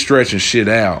 Like, she's stretching shit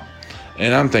out.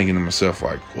 And I'm thinking to myself,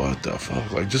 like, what the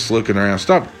fuck? Like, just looking around.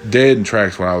 Stop dead in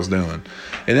tracks what I was doing.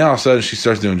 And then all of a sudden, she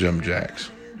starts doing jumping jacks.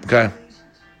 Okay?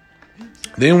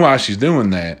 Then while she's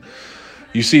doing that,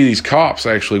 you see these cops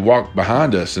actually walk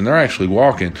behind us, and they're actually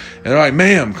walking, and they're like,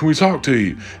 ma'am, can we talk to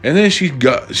you? And then she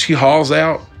hauls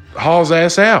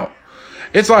ass out.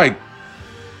 It's like,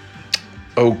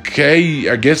 okay,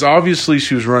 I guess obviously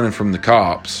she was running from the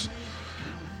cops,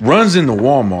 runs into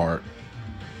Walmart,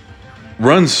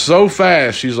 runs so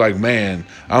fast, she's like, man,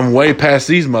 I'm way past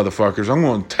these motherfuckers. I'm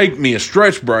going to take me a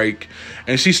stretch break,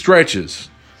 and she stretches.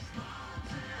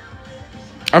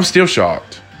 I'm still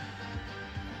shocked.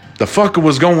 The fuck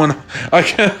was going on?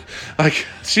 Like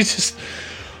she's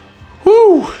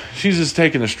just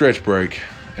taking a stretch break.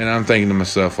 And I'm thinking to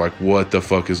myself, like, what the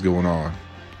fuck is going on?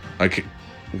 Like,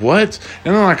 what?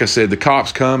 And then, like I said, the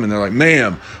cops come and they're like,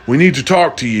 ma'am, we need to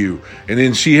talk to you. And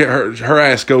then her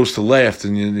ass goes to left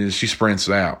and then she sprints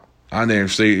out.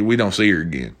 We don't see her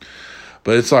again.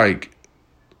 But it's like,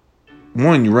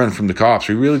 one, you run from the cops.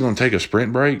 Are you really going to take a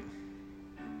sprint break?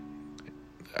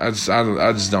 I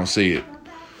just don't see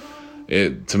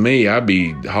it. To me, I'd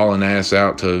be hauling ass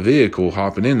out to a vehicle,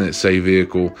 hopping in that same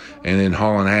vehicle, and then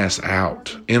hauling ass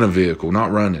out in a vehicle,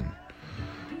 not running.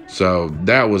 So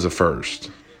that was a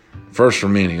first for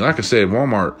many. Like I said,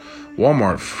 Walmart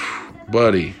Walmart,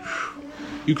 buddy,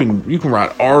 you can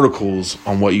write articles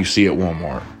on what you see at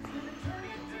Walmart.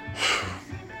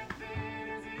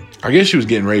 I guess she was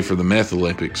getting ready for the meth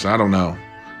Olympics. I don't know.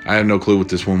 I had no clue what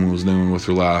this woman was doing with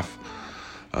her life.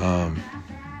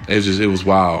 It was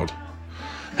wild.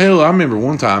 Hell, I remember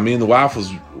one time me and the wife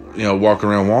was, walking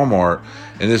around Walmart,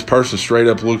 and this person straight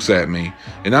up looks at me,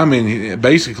 and I'm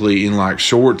basically in like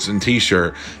shorts and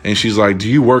t-shirt, and she's like, "Do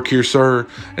you work here, sir?"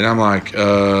 And I'm like,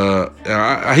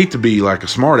 I hate to be like a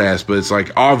smart ass, but it's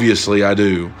like, obviously I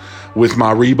do. With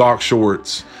my Reebok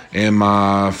shorts and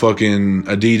my fucking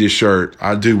Adidas shirt,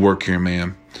 I do work here,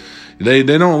 ma'am. They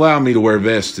don't allow me to wear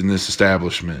vests in this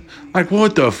establishment. Like,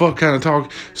 what the fuck kind of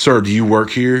talk? "Sir, do you work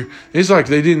here?" It's like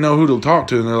they didn't know who to talk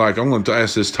to, and they're like, "I'm going to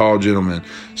ask this tall gentleman,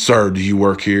 sir, do you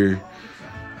work here?"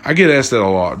 I get asked that a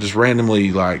lot, just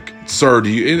randomly, like, "Sir, do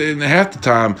you..." And half the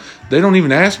time, they don't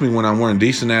even ask me when I'm wearing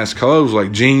decent-ass clothes,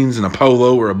 like jeans and a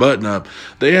polo or a button-up.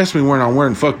 They ask me when I'm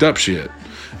wearing fucked up shit.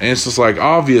 And it's just like,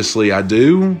 obviously I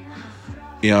do.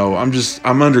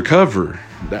 I'm undercover.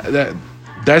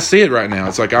 That's it right now.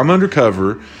 It's like I'm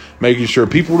undercover, making sure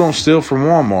people don't steal from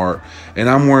Walmart, and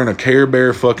I'm wearing a Care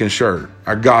Bear fucking shirt.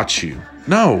 I got you.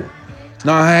 No, it's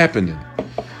not happening.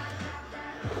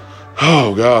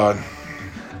 Oh, God.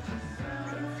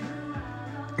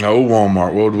 Oh,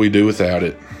 Walmart. What would we do without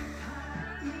it?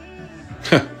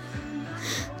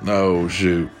 No,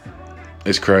 shoot.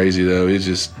 It's crazy, though. You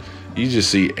just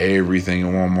see everything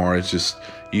in Walmart. It's just,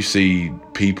 you see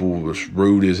people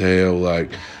rude as hell. Like,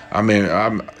 me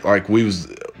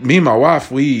and my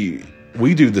wife, we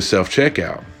do the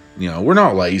self-checkout. We're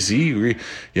not lazy.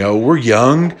 We're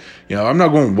young. I'm not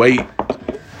going to wait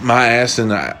my ass in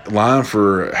the line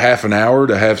for half an hour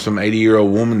to have some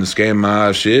 80-year-old woman to scan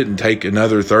my shit and take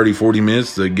another 30, 40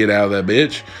 minutes to get out of that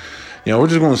bitch. We're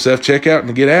just going to self-checkout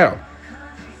and get out.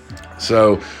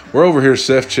 So we're over here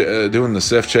doing the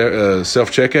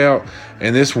self-checkout,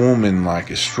 and this woman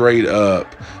is straight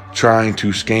up trying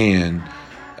to scan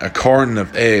a carton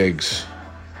of eggs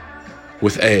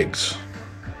with eggs.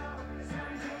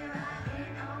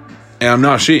 And I'm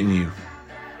not shitting you.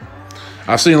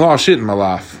 I've seen a lot of shit in my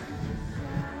life.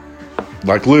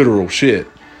 Like literal shit.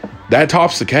 That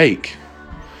tops the cake.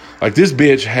 Like this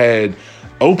bitch had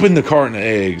opened the carton of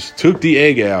eggs, took the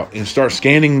egg out, and started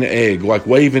scanning the egg, like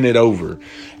waving it over.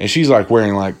 And she's like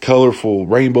wearing like colorful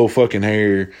rainbow fucking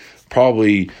hair,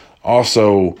 probably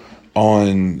also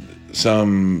on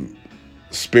some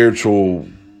spiritual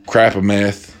crap of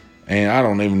meth. And I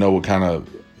don't even know what kind of...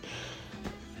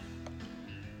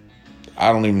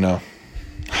 I don't even know.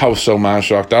 I was so mind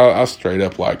shocked. I was straight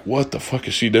up like, what the fuck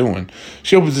is she doing?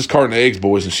 She opens this carton of eggs,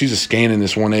 boys, and she's just scanning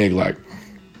this one egg like,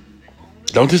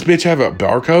 don't this bitch have a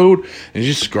barcode? And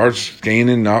she just starts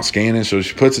scanning, not scanning. So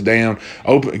she puts it down,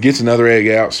 gets another egg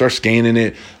out, starts scanning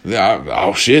it.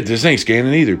 Oh shit, this ain't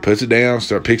scanning either. Puts it down,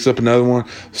 picks up another one,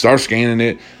 starts scanning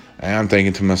it. And I'm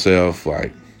thinking to myself,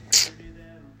 like,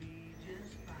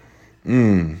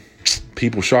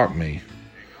 people shock me.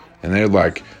 And they're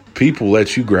like, people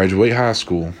let you graduate high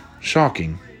school.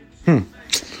 Shocking.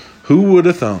 Who would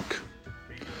have thunk?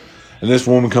 And this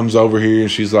woman comes over here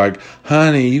and she's like,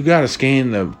 honey, you got to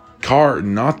scan the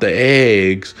carton, not the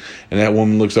eggs. And that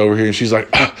woman looks over here and she's like,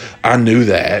 I knew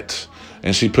that.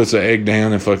 And she puts the egg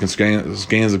down and fucking scans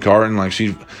the carton like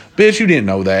bitch, you didn't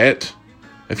know that.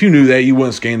 If you knew that, you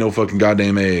wouldn't scan no fucking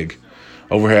goddamn egg.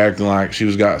 Over here acting like she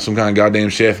was got some kind of goddamn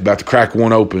chef about to crack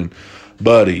one open.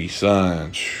 Buddy,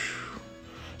 son.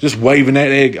 Just waving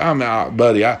that egg. I'm out,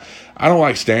 buddy. I don't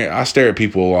like staring. I stare at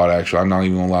people a lot, actually. I'm not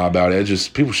even going to lie about it.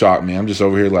 People shock me. I'm just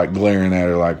over here like glaring at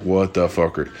her like, what the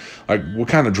fucker? Like, what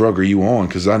kind of drug are you on?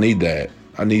 Because I need that.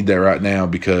 I need that right now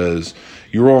because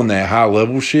you're on that high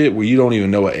level shit where you don't even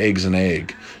know an egg's an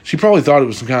egg. She probably thought it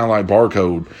was some kind of like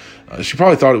barcode. She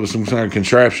probably thought it was some kind of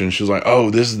contraption. She was like, oh,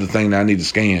 this is the thing that I need to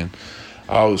scan.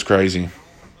 Oh, it was crazy.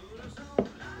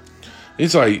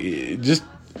 It's like,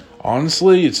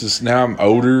 honestly, it's just now I'm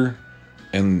older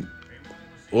and,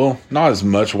 well, not as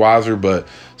much wiser, but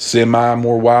semi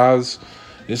more wise.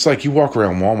 It's like you walk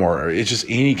around Walmart. It's just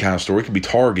any kind of store. It could be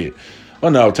Target.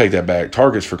 Well, no, take that back.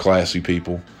 Target's for classy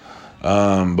people.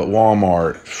 But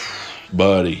Walmart,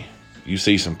 buddy, you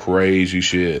see some crazy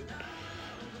shit.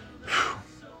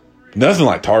 Nothing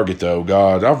like Target, though.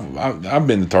 God, I've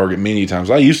been to Target many times.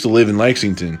 I used to live in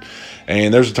Lexington,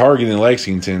 and there's a Target in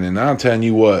Lexington, and I'm telling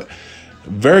you what,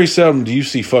 very seldom do you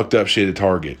see fucked up shit at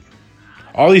Target.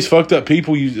 All these fucked up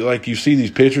people you see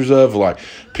these pictures of, like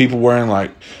people wearing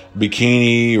like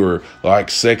bikini or like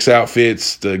sex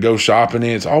outfits to go shopping in.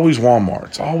 It's always Walmart.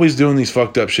 It's always doing these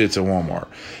fucked up shits at Walmart.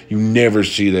 You never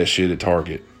see that shit at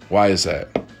Target. Why is that?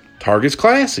 Target's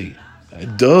classy.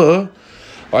 Duh.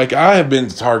 Like, I have been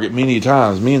to Target many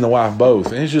times, me and the wife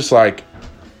both, and it's just like,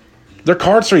 their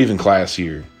carts are even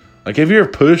classier. Like, have you ever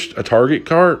pushed a Target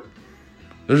cart?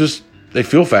 They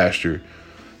feel faster.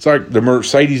 It's like the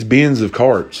Mercedes-Benz of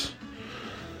carts.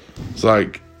 It's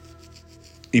like,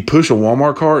 you push a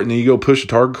Walmart cart and then you go push a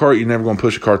Target cart, you're never going to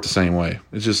push a cart the same way.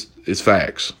 It's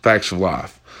facts. Facts of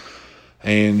life.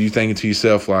 And you thinking to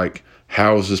yourself, like,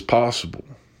 how is this possible?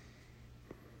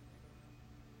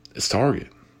 It's Target.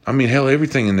 I mean, hell,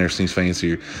 everything in there seems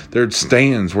fancier. Their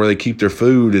stands where they keep their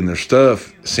food and their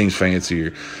stuff seems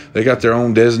fancier. They got their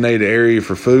own designated area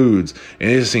for foods,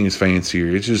 and it seems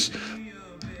fancier. It's just,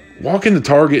 walk into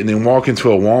Target and then walk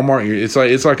into a Walmart.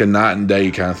 It's like a night and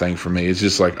day kind of thing for me. It's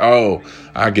just like, oh,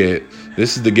 I get it.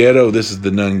 This is the ghetto. This is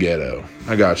the non-ghetto.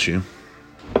 I got you.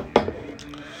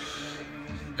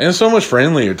 And it's so much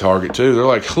friendlier at Target, too. They're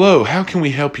like, hello, how can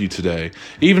we help you today?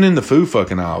 Even in the food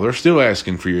fucking aisle, they're still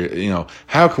asking for your,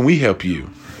 how can we help you?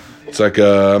 It's like,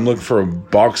 I'm looking for a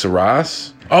box of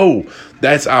rice. Oh,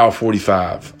 that's aisle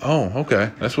 45. Oh,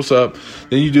 okay. That's what's up.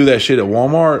 Then you do that shit at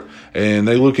Walmart, and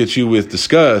they look at you with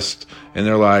disgust, and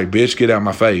they're like, bitch, get out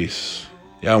my face.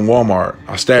 Yeah, I'm Walmart.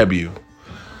 I'll stab you.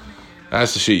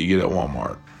 That's the shit you get at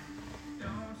Walmart.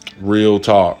 Real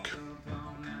talk.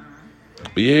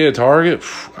 But yeah, Target,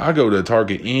 I go to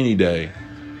Target any day.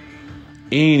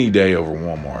 Any day over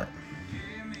Walmart.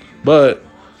 But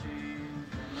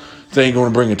they ain't going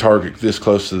to bring a Target this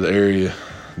close to the area.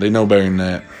 They know better than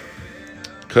that.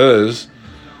 Because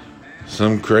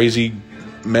some crazy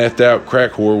methed out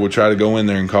crack whore would try to go in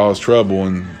there and cause trouble.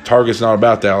 And Target's not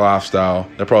about that lifestyle.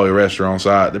 They'll probably arrest her on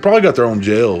site. They probably got their own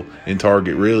jail in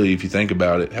Target, really, if you think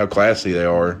about it. How classy they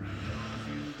are.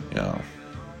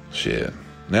 Shit.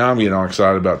 Now I'm getting all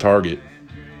excited about Target.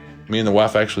 Me and the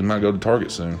wife actually might go to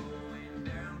Target soon.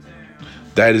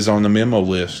 That is on the memo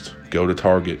list. Go to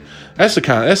Target. That's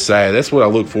sad. That's what I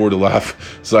look forward to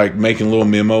life. It's like making a little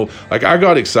memo. Like, I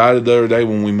got excited the other day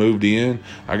when we moved in.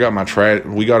 We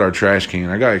got our trash can.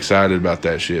 I got excited about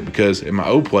that shit because in my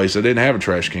old place, I didn't have a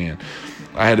trash can.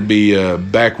 I had to be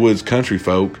backwoods country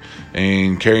folk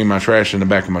and carry my trash in the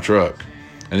back of my truck.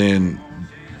 And then,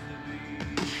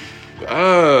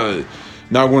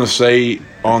 not going to say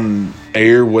on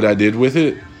air what I did with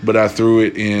it, but I threw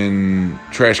it in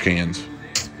trash cans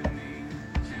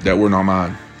that were not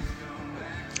mine.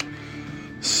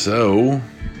 So,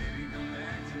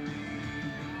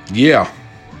 yeah,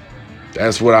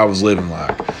 that's what I was living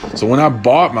like. So when I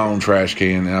bought my own trash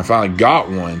can and I finally got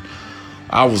one,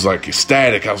 I was like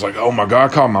ecstatic. I was like, oh my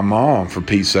God, I called my mom for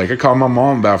Pete's sake. I called my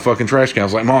mom about a fucking trash can. I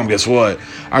was like, Mom, guess what?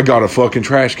 I got a fucking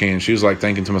trash can. She was like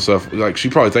thinking to herself, like, she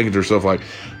probably thinking to herself, like,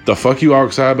 the fuck you all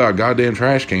excited about a goddamn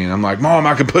trash can? I'm like, Mom,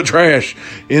 I can put trash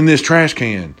in this trash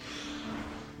can.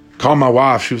 Called my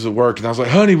wife. She was at work and I was like,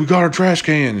 honey, we got our trash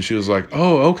can. And she was like,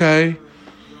 oh, okay.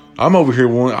 I'm over here.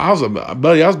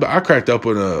 I cracked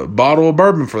open a bottle of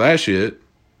bourbon for that shit.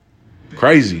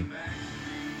 Crazy.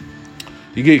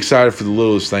 You get excited for the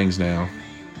littlest things now.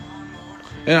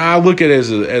 And I look at it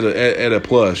as a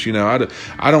plus.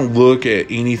 I don't look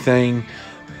at anything.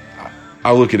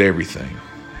 I look at everything.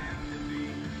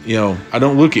 I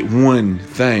don't look at one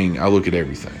thing. I look at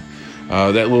everything.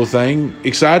 That little thing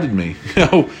excited me.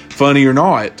 Funny or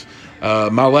not,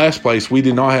 my last place, we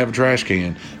did not have a trash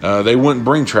can. They wouldn't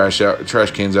bring trash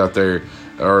cans out there,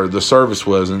 or the service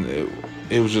wasn't.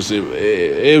 It was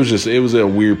a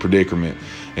weird predicament.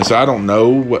 And so I don't know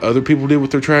what other people did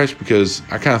with their trash, because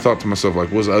I kind of thought to myself,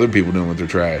 like, what's other people doing with their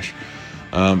trash?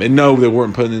 And no, they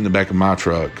weren't putting it in the back of my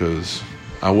truck, because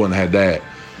I wouldn't have had that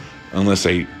unless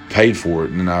they paid for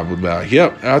it. And then I would be like,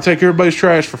 yep, I'll take everybody's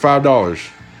trash for $5.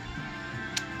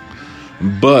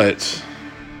 But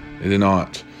it did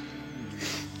not.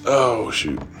 Oh,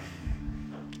 shoot.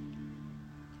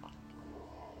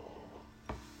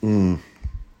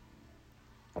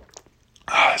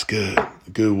 It's good.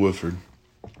 Good Woodford.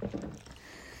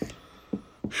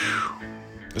 Whew.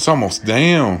 It's almost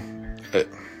down.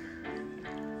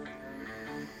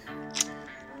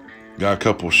 Got a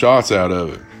couple shots out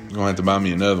of it. I'm gonna have to buy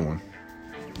me another one.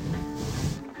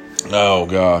 Oh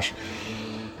gosh.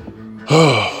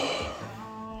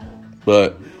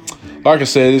 But like I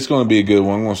said, it's going to be a good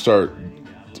one. We're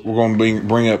going to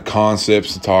bring up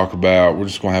concepts to talk about. We're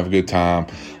just going to have a good time.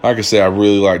 Like I said, I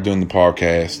really like doing the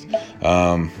podcast.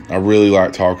 I really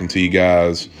like talking to you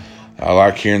guys. I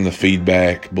like hearing the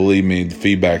feedback. Believe me, the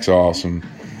feedback's awesome.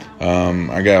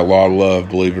 I got a lot of love,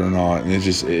 believe it or not. And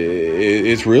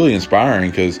it's really inspiring,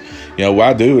 because,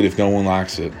 why do it if no one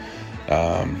likes it?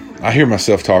 I hear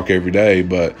myself talk every day,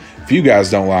 but if you guys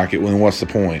don't like it, then what's the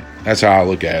point? That's how I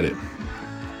look at it.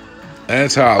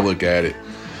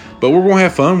 But we're going to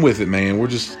have fun with it, man.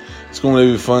 It's going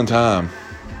to be a fun time.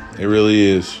 It really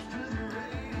is.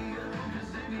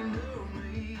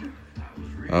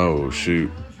 Oh,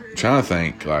 shoot. I'm trying to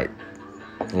think, like,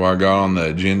 what I got on the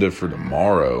agenda for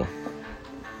tomorrow.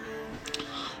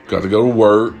 Got to go to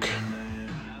work.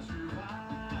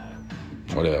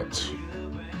 What else?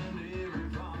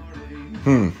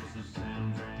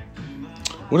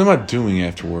 What am I doing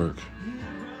after work?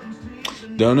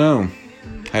 Don't know.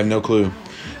 Have no clue.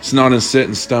 It's not set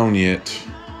in stone yet.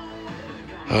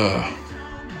 Hell,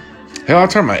 I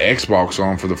turned my Xbox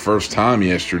on for the first time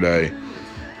yesterday.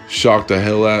 Shocked the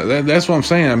hell out. That's what I'm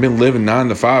saying. I've been living 9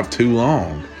 to 5 too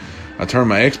long. I turned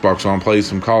my Xbox on, played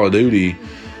some Call of Duty,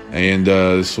 and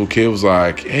this little kid was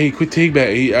like, "Hey, quit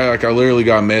teabagging." I literally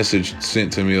got a message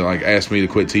sent to me, like, asked me to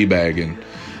quit teabagging.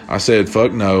 I said,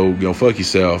 "Fuck no, go fuck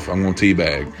yourself. I'm gonna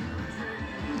teabag."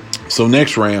 So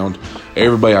next round,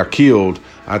 everybody I killed,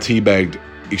 I teabagged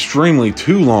extremely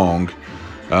too long.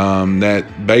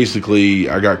 That basically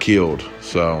I got killed.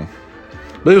 So,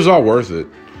 but it was all worth it.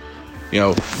 You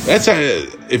know, that's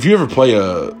if you ever play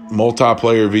a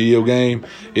multiplayer video game,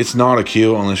 it's not a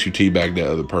kill unless you teabag that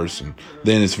other person.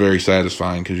 Then it's very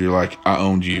satisfying because you're like, I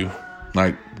owned you.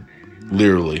 Like,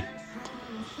 literally.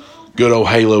 Good old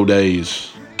Halo days.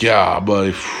 God,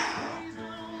 buddy.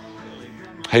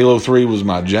 Halo 3 was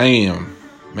my jam.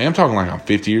 Man, I'm talking like I'm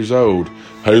 50 years old.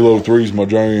 Halo 3 is my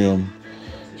jam.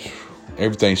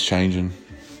 Everything's changing.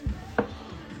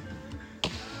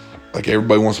 Like,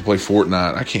 everybody wants to play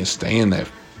Fortnite. I can't stand that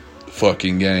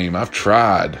fucking game. I've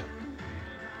tried.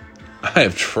 I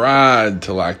have tried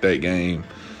to like that game.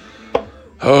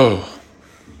 Oh.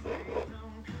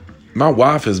 My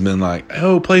wife has been like,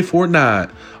 "Oh, play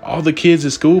Fortnite. All the kids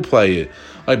at school play it."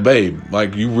 Like, babe,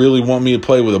 like, you really want me to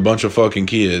play with a bunch of fucking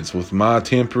kids with my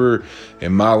temper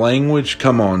and my language?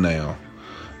 Come on now.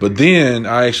 But then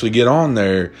I actually get on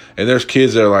there, and there's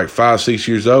kids that are like 5, 6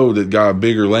 years old that got a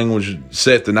bigger language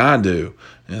set than I do.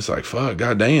 And it's like, fuck,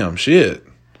 goddamn, shit.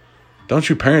 Don't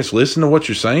you parents listen to what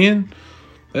you're saying?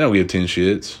 They don't give 10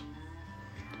 shits.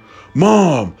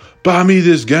 "Mom, buy me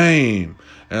this game."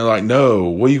 And they're like, "No,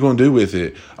 what are you going to do with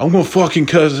it?" "I'm going to fucking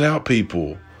cuss out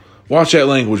people. Watch that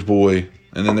language, boy."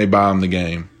 And then they buy them the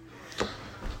game.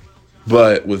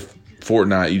 But with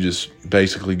Fortnite, you just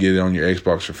basically get it on your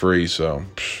Xbox for free, so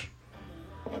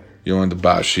you don't have to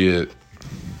buy shit.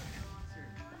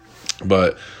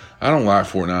 But I don't like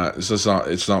Fortnite.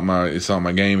 It's not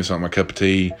my game. It's not my cup of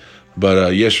tea.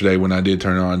 But yesterday when I did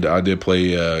turn it on, I did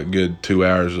play a good 2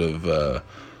 hours of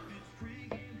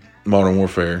Modern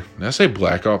Warfare. Did I say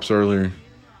Black Ops earlier?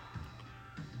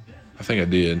 I think I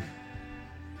did.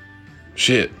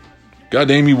 Shit.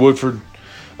 Goddamn you, Woodford.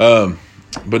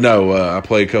 But no, I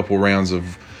played a couple rounds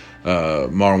of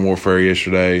Modern Warfare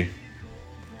yesterday.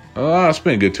 I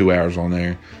spent a good 2 hours on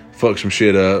there. Fucked some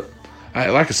shit up.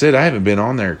 Like I said, I haven't been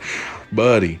on there,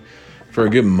 buddy, for a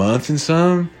good month and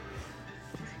some.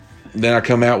 Then I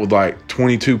come out with like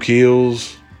 22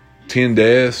 kills, 10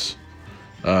 deaths.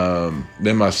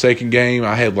 Then my second game,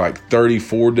 I had like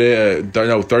 34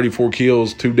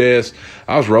 kills, 2 deaths.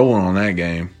 I was rolling on that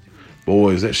game.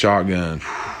 Boys, that shotgun,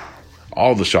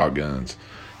 all the shotguns.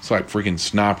 It's like freaking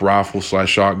sniper rifle /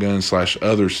 shotgun /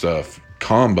 other stuff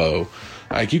combo.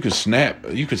 Like, you could snipe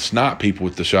people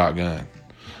with the shotgun.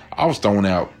 I was throwing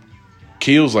out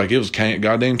kills like it was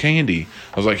goddamn candy.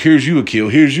 I was like, here's you a kill,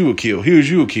 here's you a kill, here's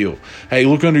you a kill. Hey,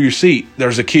 look under your seat,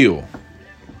 there's a kill.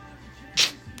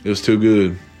 It was too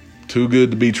good. Too good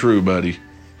to be true, buddy.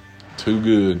 Too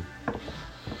good.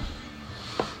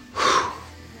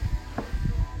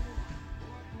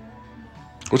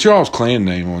 What's your all's clan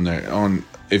name on there?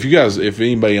 If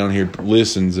anybody on here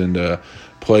listens and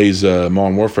plays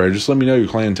Modern Warfare, just let me know your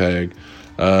clan tag.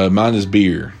 Mine is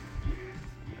Beer.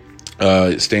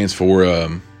 It stands for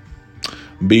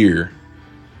beer.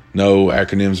 No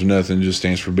acronyms or nothing, just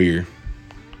stands for beer.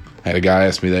 I had a guy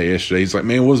ask me that yesterday. He's like,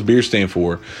 "Man, what does beer stand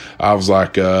for?" I was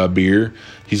like, beer.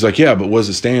 He's like, "Yeah, but what does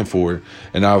it stand for?"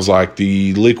 And I was like,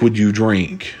 "The liquid you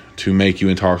drink to make you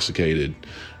intoxicated."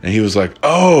 And he was like,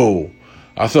 "Oh,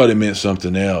 I thought it meant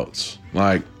something else."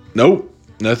 Like, nope,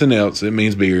 nothing else. It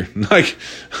means beer. Like,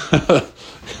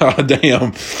 god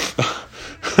damn.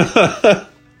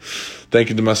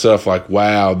 Thinking to myself, like,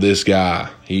 wow, this guy,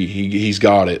 he's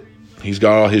got it. He's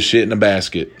got all his shit in a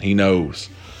basket. He knows.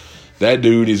 That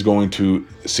dude is going to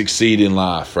succeed in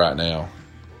life right now.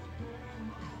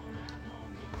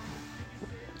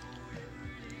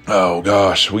 Oh,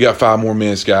 gosh. We got 5 more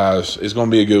minutes, guys. It's going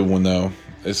to be a good one, though.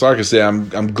 It's like I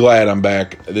said, I'm glad I'm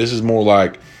back. This is more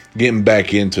like getting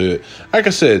back into it. Like I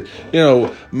said,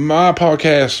 my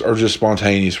podcasts are just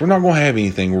spontaneous. We're not going to have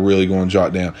anything we're really going to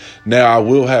jot down. Now, I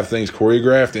will have things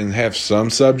choreographed and have some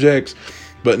subjects,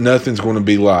 but nothing's going to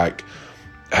be like,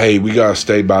 hey, we got to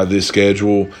stay by this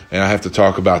schedule, and I have to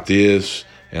talk about this,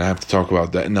 and I have to talk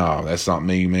about that. No, that's not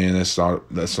me, man. That's not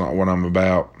what I'm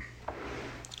about.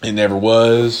 It never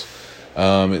was.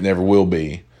 It never will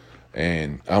be.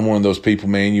 And I'm one of those people,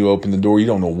 man, you open the door, you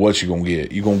don't know what you're going to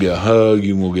get. You're going to get a hug.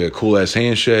 You're going to get a cool-ass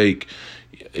handshake.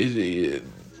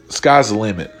 Sky's the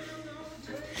limit.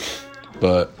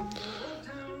 But,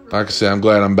 like I said, I'm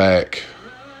glad I'm back.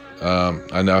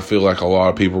 I feel like a lot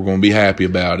of people are going to be happy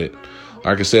about it.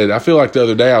 Like I said, I feel like the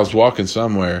other day I was walking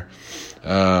somewhere.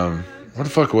 Where the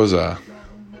fuck was I?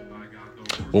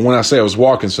 Well, when I say I was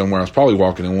walking somewhere, I was probably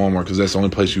walking in Walmart because that's the only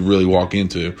place you really walk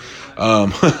into.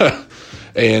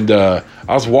 And I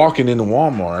was walking into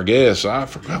Walmart, I guess. I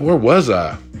forgot, where was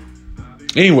I?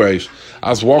 Anyways, I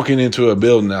was walking into a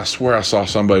building, and I swear I saw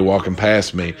somebody walking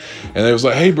past me. And they was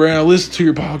like, hey, Brad, I listened to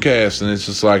your podcast. And it's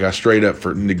just like I straight up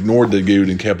ignored the dude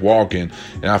and kept walking.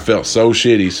 And I felt so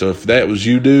shitty. So if that was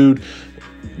you, dude,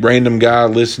 random guy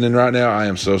listening right now, I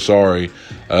am so sorry.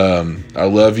 I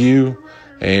love you.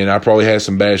 And I probably had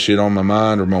some bad shit on my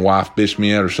mind, or my wife bitched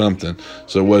me out or something.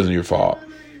 So it wasn't your fault.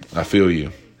 I feel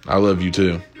you. I love you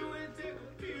too.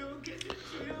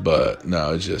 But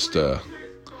no, it's just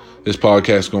this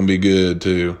podcast is going to be good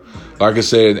too. Like I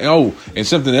said, and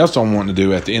something else I'm wanting to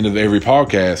do at the end of every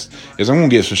podcast is I'm going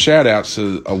to give some shout outs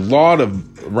to a lot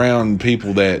of round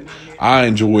people that I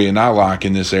enjoy and I like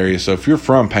in this area. So if you're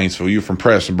from Paintsville, you're from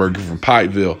Prestonsburg, you're from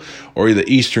Pikeville, or the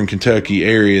Eastern Kentucky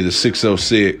area, the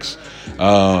 606,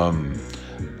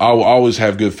 I will always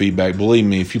have good feedback. Believe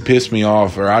me, if you piss me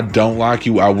off or I don't like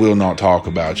you, I will not talk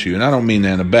about you. And I don't mean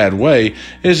that in a bad way.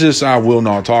 It's just I will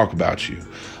not talk about you.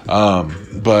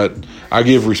 But I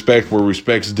give respect where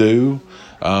respect's due.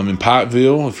 In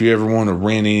Pikeville, if you ever want to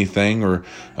rent anything or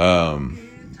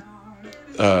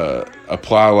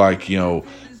apply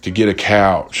to get a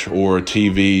couch or a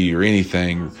TV or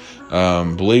anything,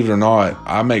 believe it or not,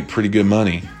 I make pretty good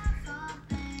money.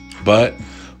 But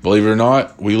believe it or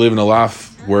not, we live in a life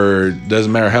where it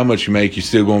doesn't matter how much you make, you're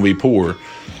still going to be poor.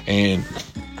 And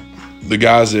the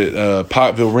guys at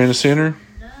Pikeville Rent-A-Center,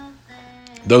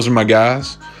 those are my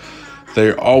guys.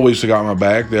 They're always got my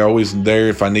back. They're always there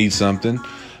if I need something.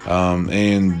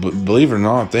 And believe it or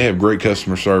not, they have great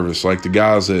customer service. Like the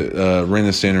guys at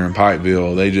Rent-A-Center in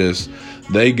Pikeville,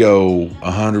 they go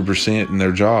 100% in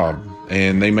their job,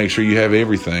 and they make sure you have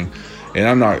everything. And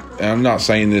I'm not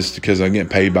saying this because I get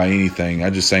paid by anything.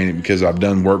 I'm just saying it because I've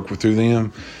done work through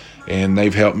them, and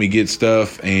they've helped me get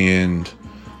stuff. And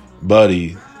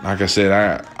buddy, like I said,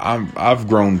 I've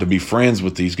grown to be friends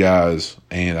with these guys,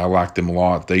 and I like them a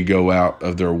lot. They go out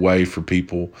of their way for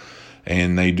people,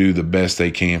 and they do the best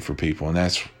they can for people. And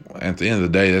that's, at the end of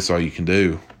the day, that's all you can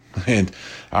do. And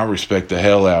I respect the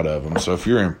hell out of them. So if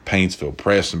you're in Paintsville,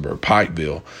 Prestonsburg,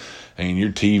 Pikeville, and your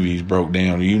TV's broke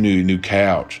down, or you need a new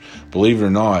couch, believe it or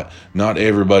not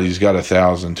everybody's got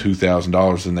 $1,000,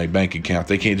 $2,000 in their bank account.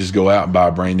 They can't just go out and buy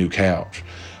a brand new couch.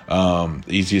 The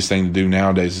easiest thing to do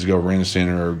nowadays is go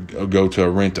Rent-A-Center or go to a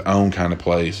rent-to-own kind of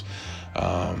place,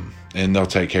 and they'll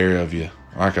take care of you.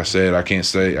 Like I said, I can't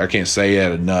say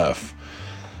that enough.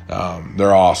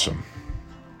 They're awesome.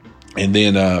 And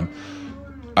then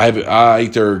I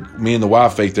ate there. Me and the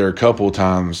wife ate there a couple of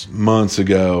times months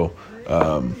ago.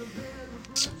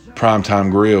 Primetime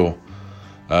Grill.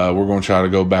 We're going to try to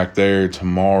go back there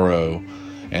tomorrow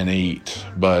and eat,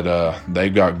 but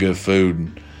they've got good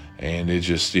food, and it's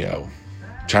just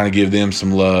trying to give them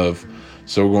some love.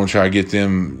 So we're going to try to get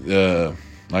them.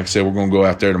 Like I said, we're going to go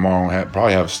out there tomorrow and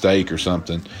probably have a steak or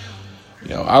something.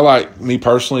 I like, me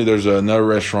personally, there's another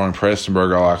restaurant in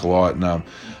Prestonsburg I like a lot,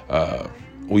 and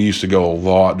we used to go a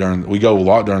lot during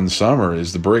the summer,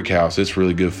 is the Brick House. It's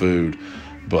really good food.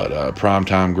 But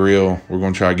Primetime Grill, we're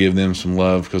going to try to give them some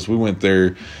love, because we went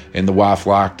there and the wife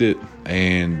liked it,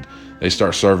 and they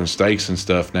start serving steaks and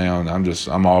stuff now, and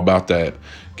I'm all about that.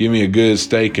 Give me a good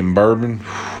steak and bourbon,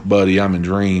 buddy, I'm in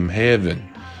dream heaven.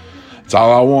 It's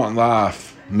all I want in life.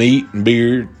 Meat and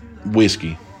beer,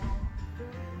 whiskey.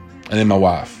 And then my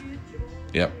wife.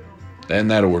 Yep. In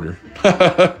that order.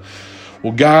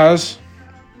 Well, guys,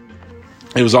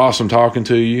 it was awesome talking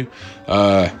to you.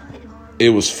 It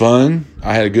was fun.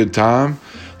 I had a good time.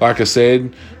 Like I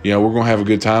said, we're going to have a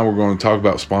good time. We're going to talk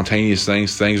about spontaneous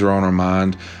things. Things are on our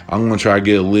mind. I'm going to try to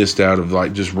get a list out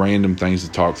of just random things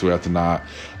to talk throughout the night.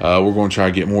 We're going to try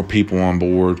to get more people on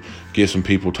board, get some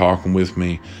people talking with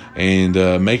me,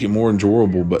 and make it more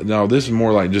enjoyable. But no, this is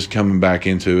more like just coming back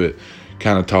into it,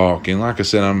 kind of talk. And like I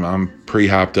said, I'm pretty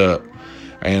hyped up.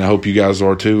 And I hope you guys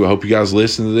are too. I hope you guys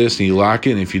listen to this and you like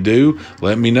it. And if you do,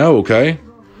 let me know, okay?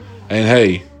 And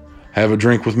hey, have a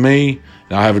drink with me,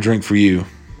 and I'll have a drink for you.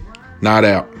 Night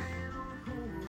out.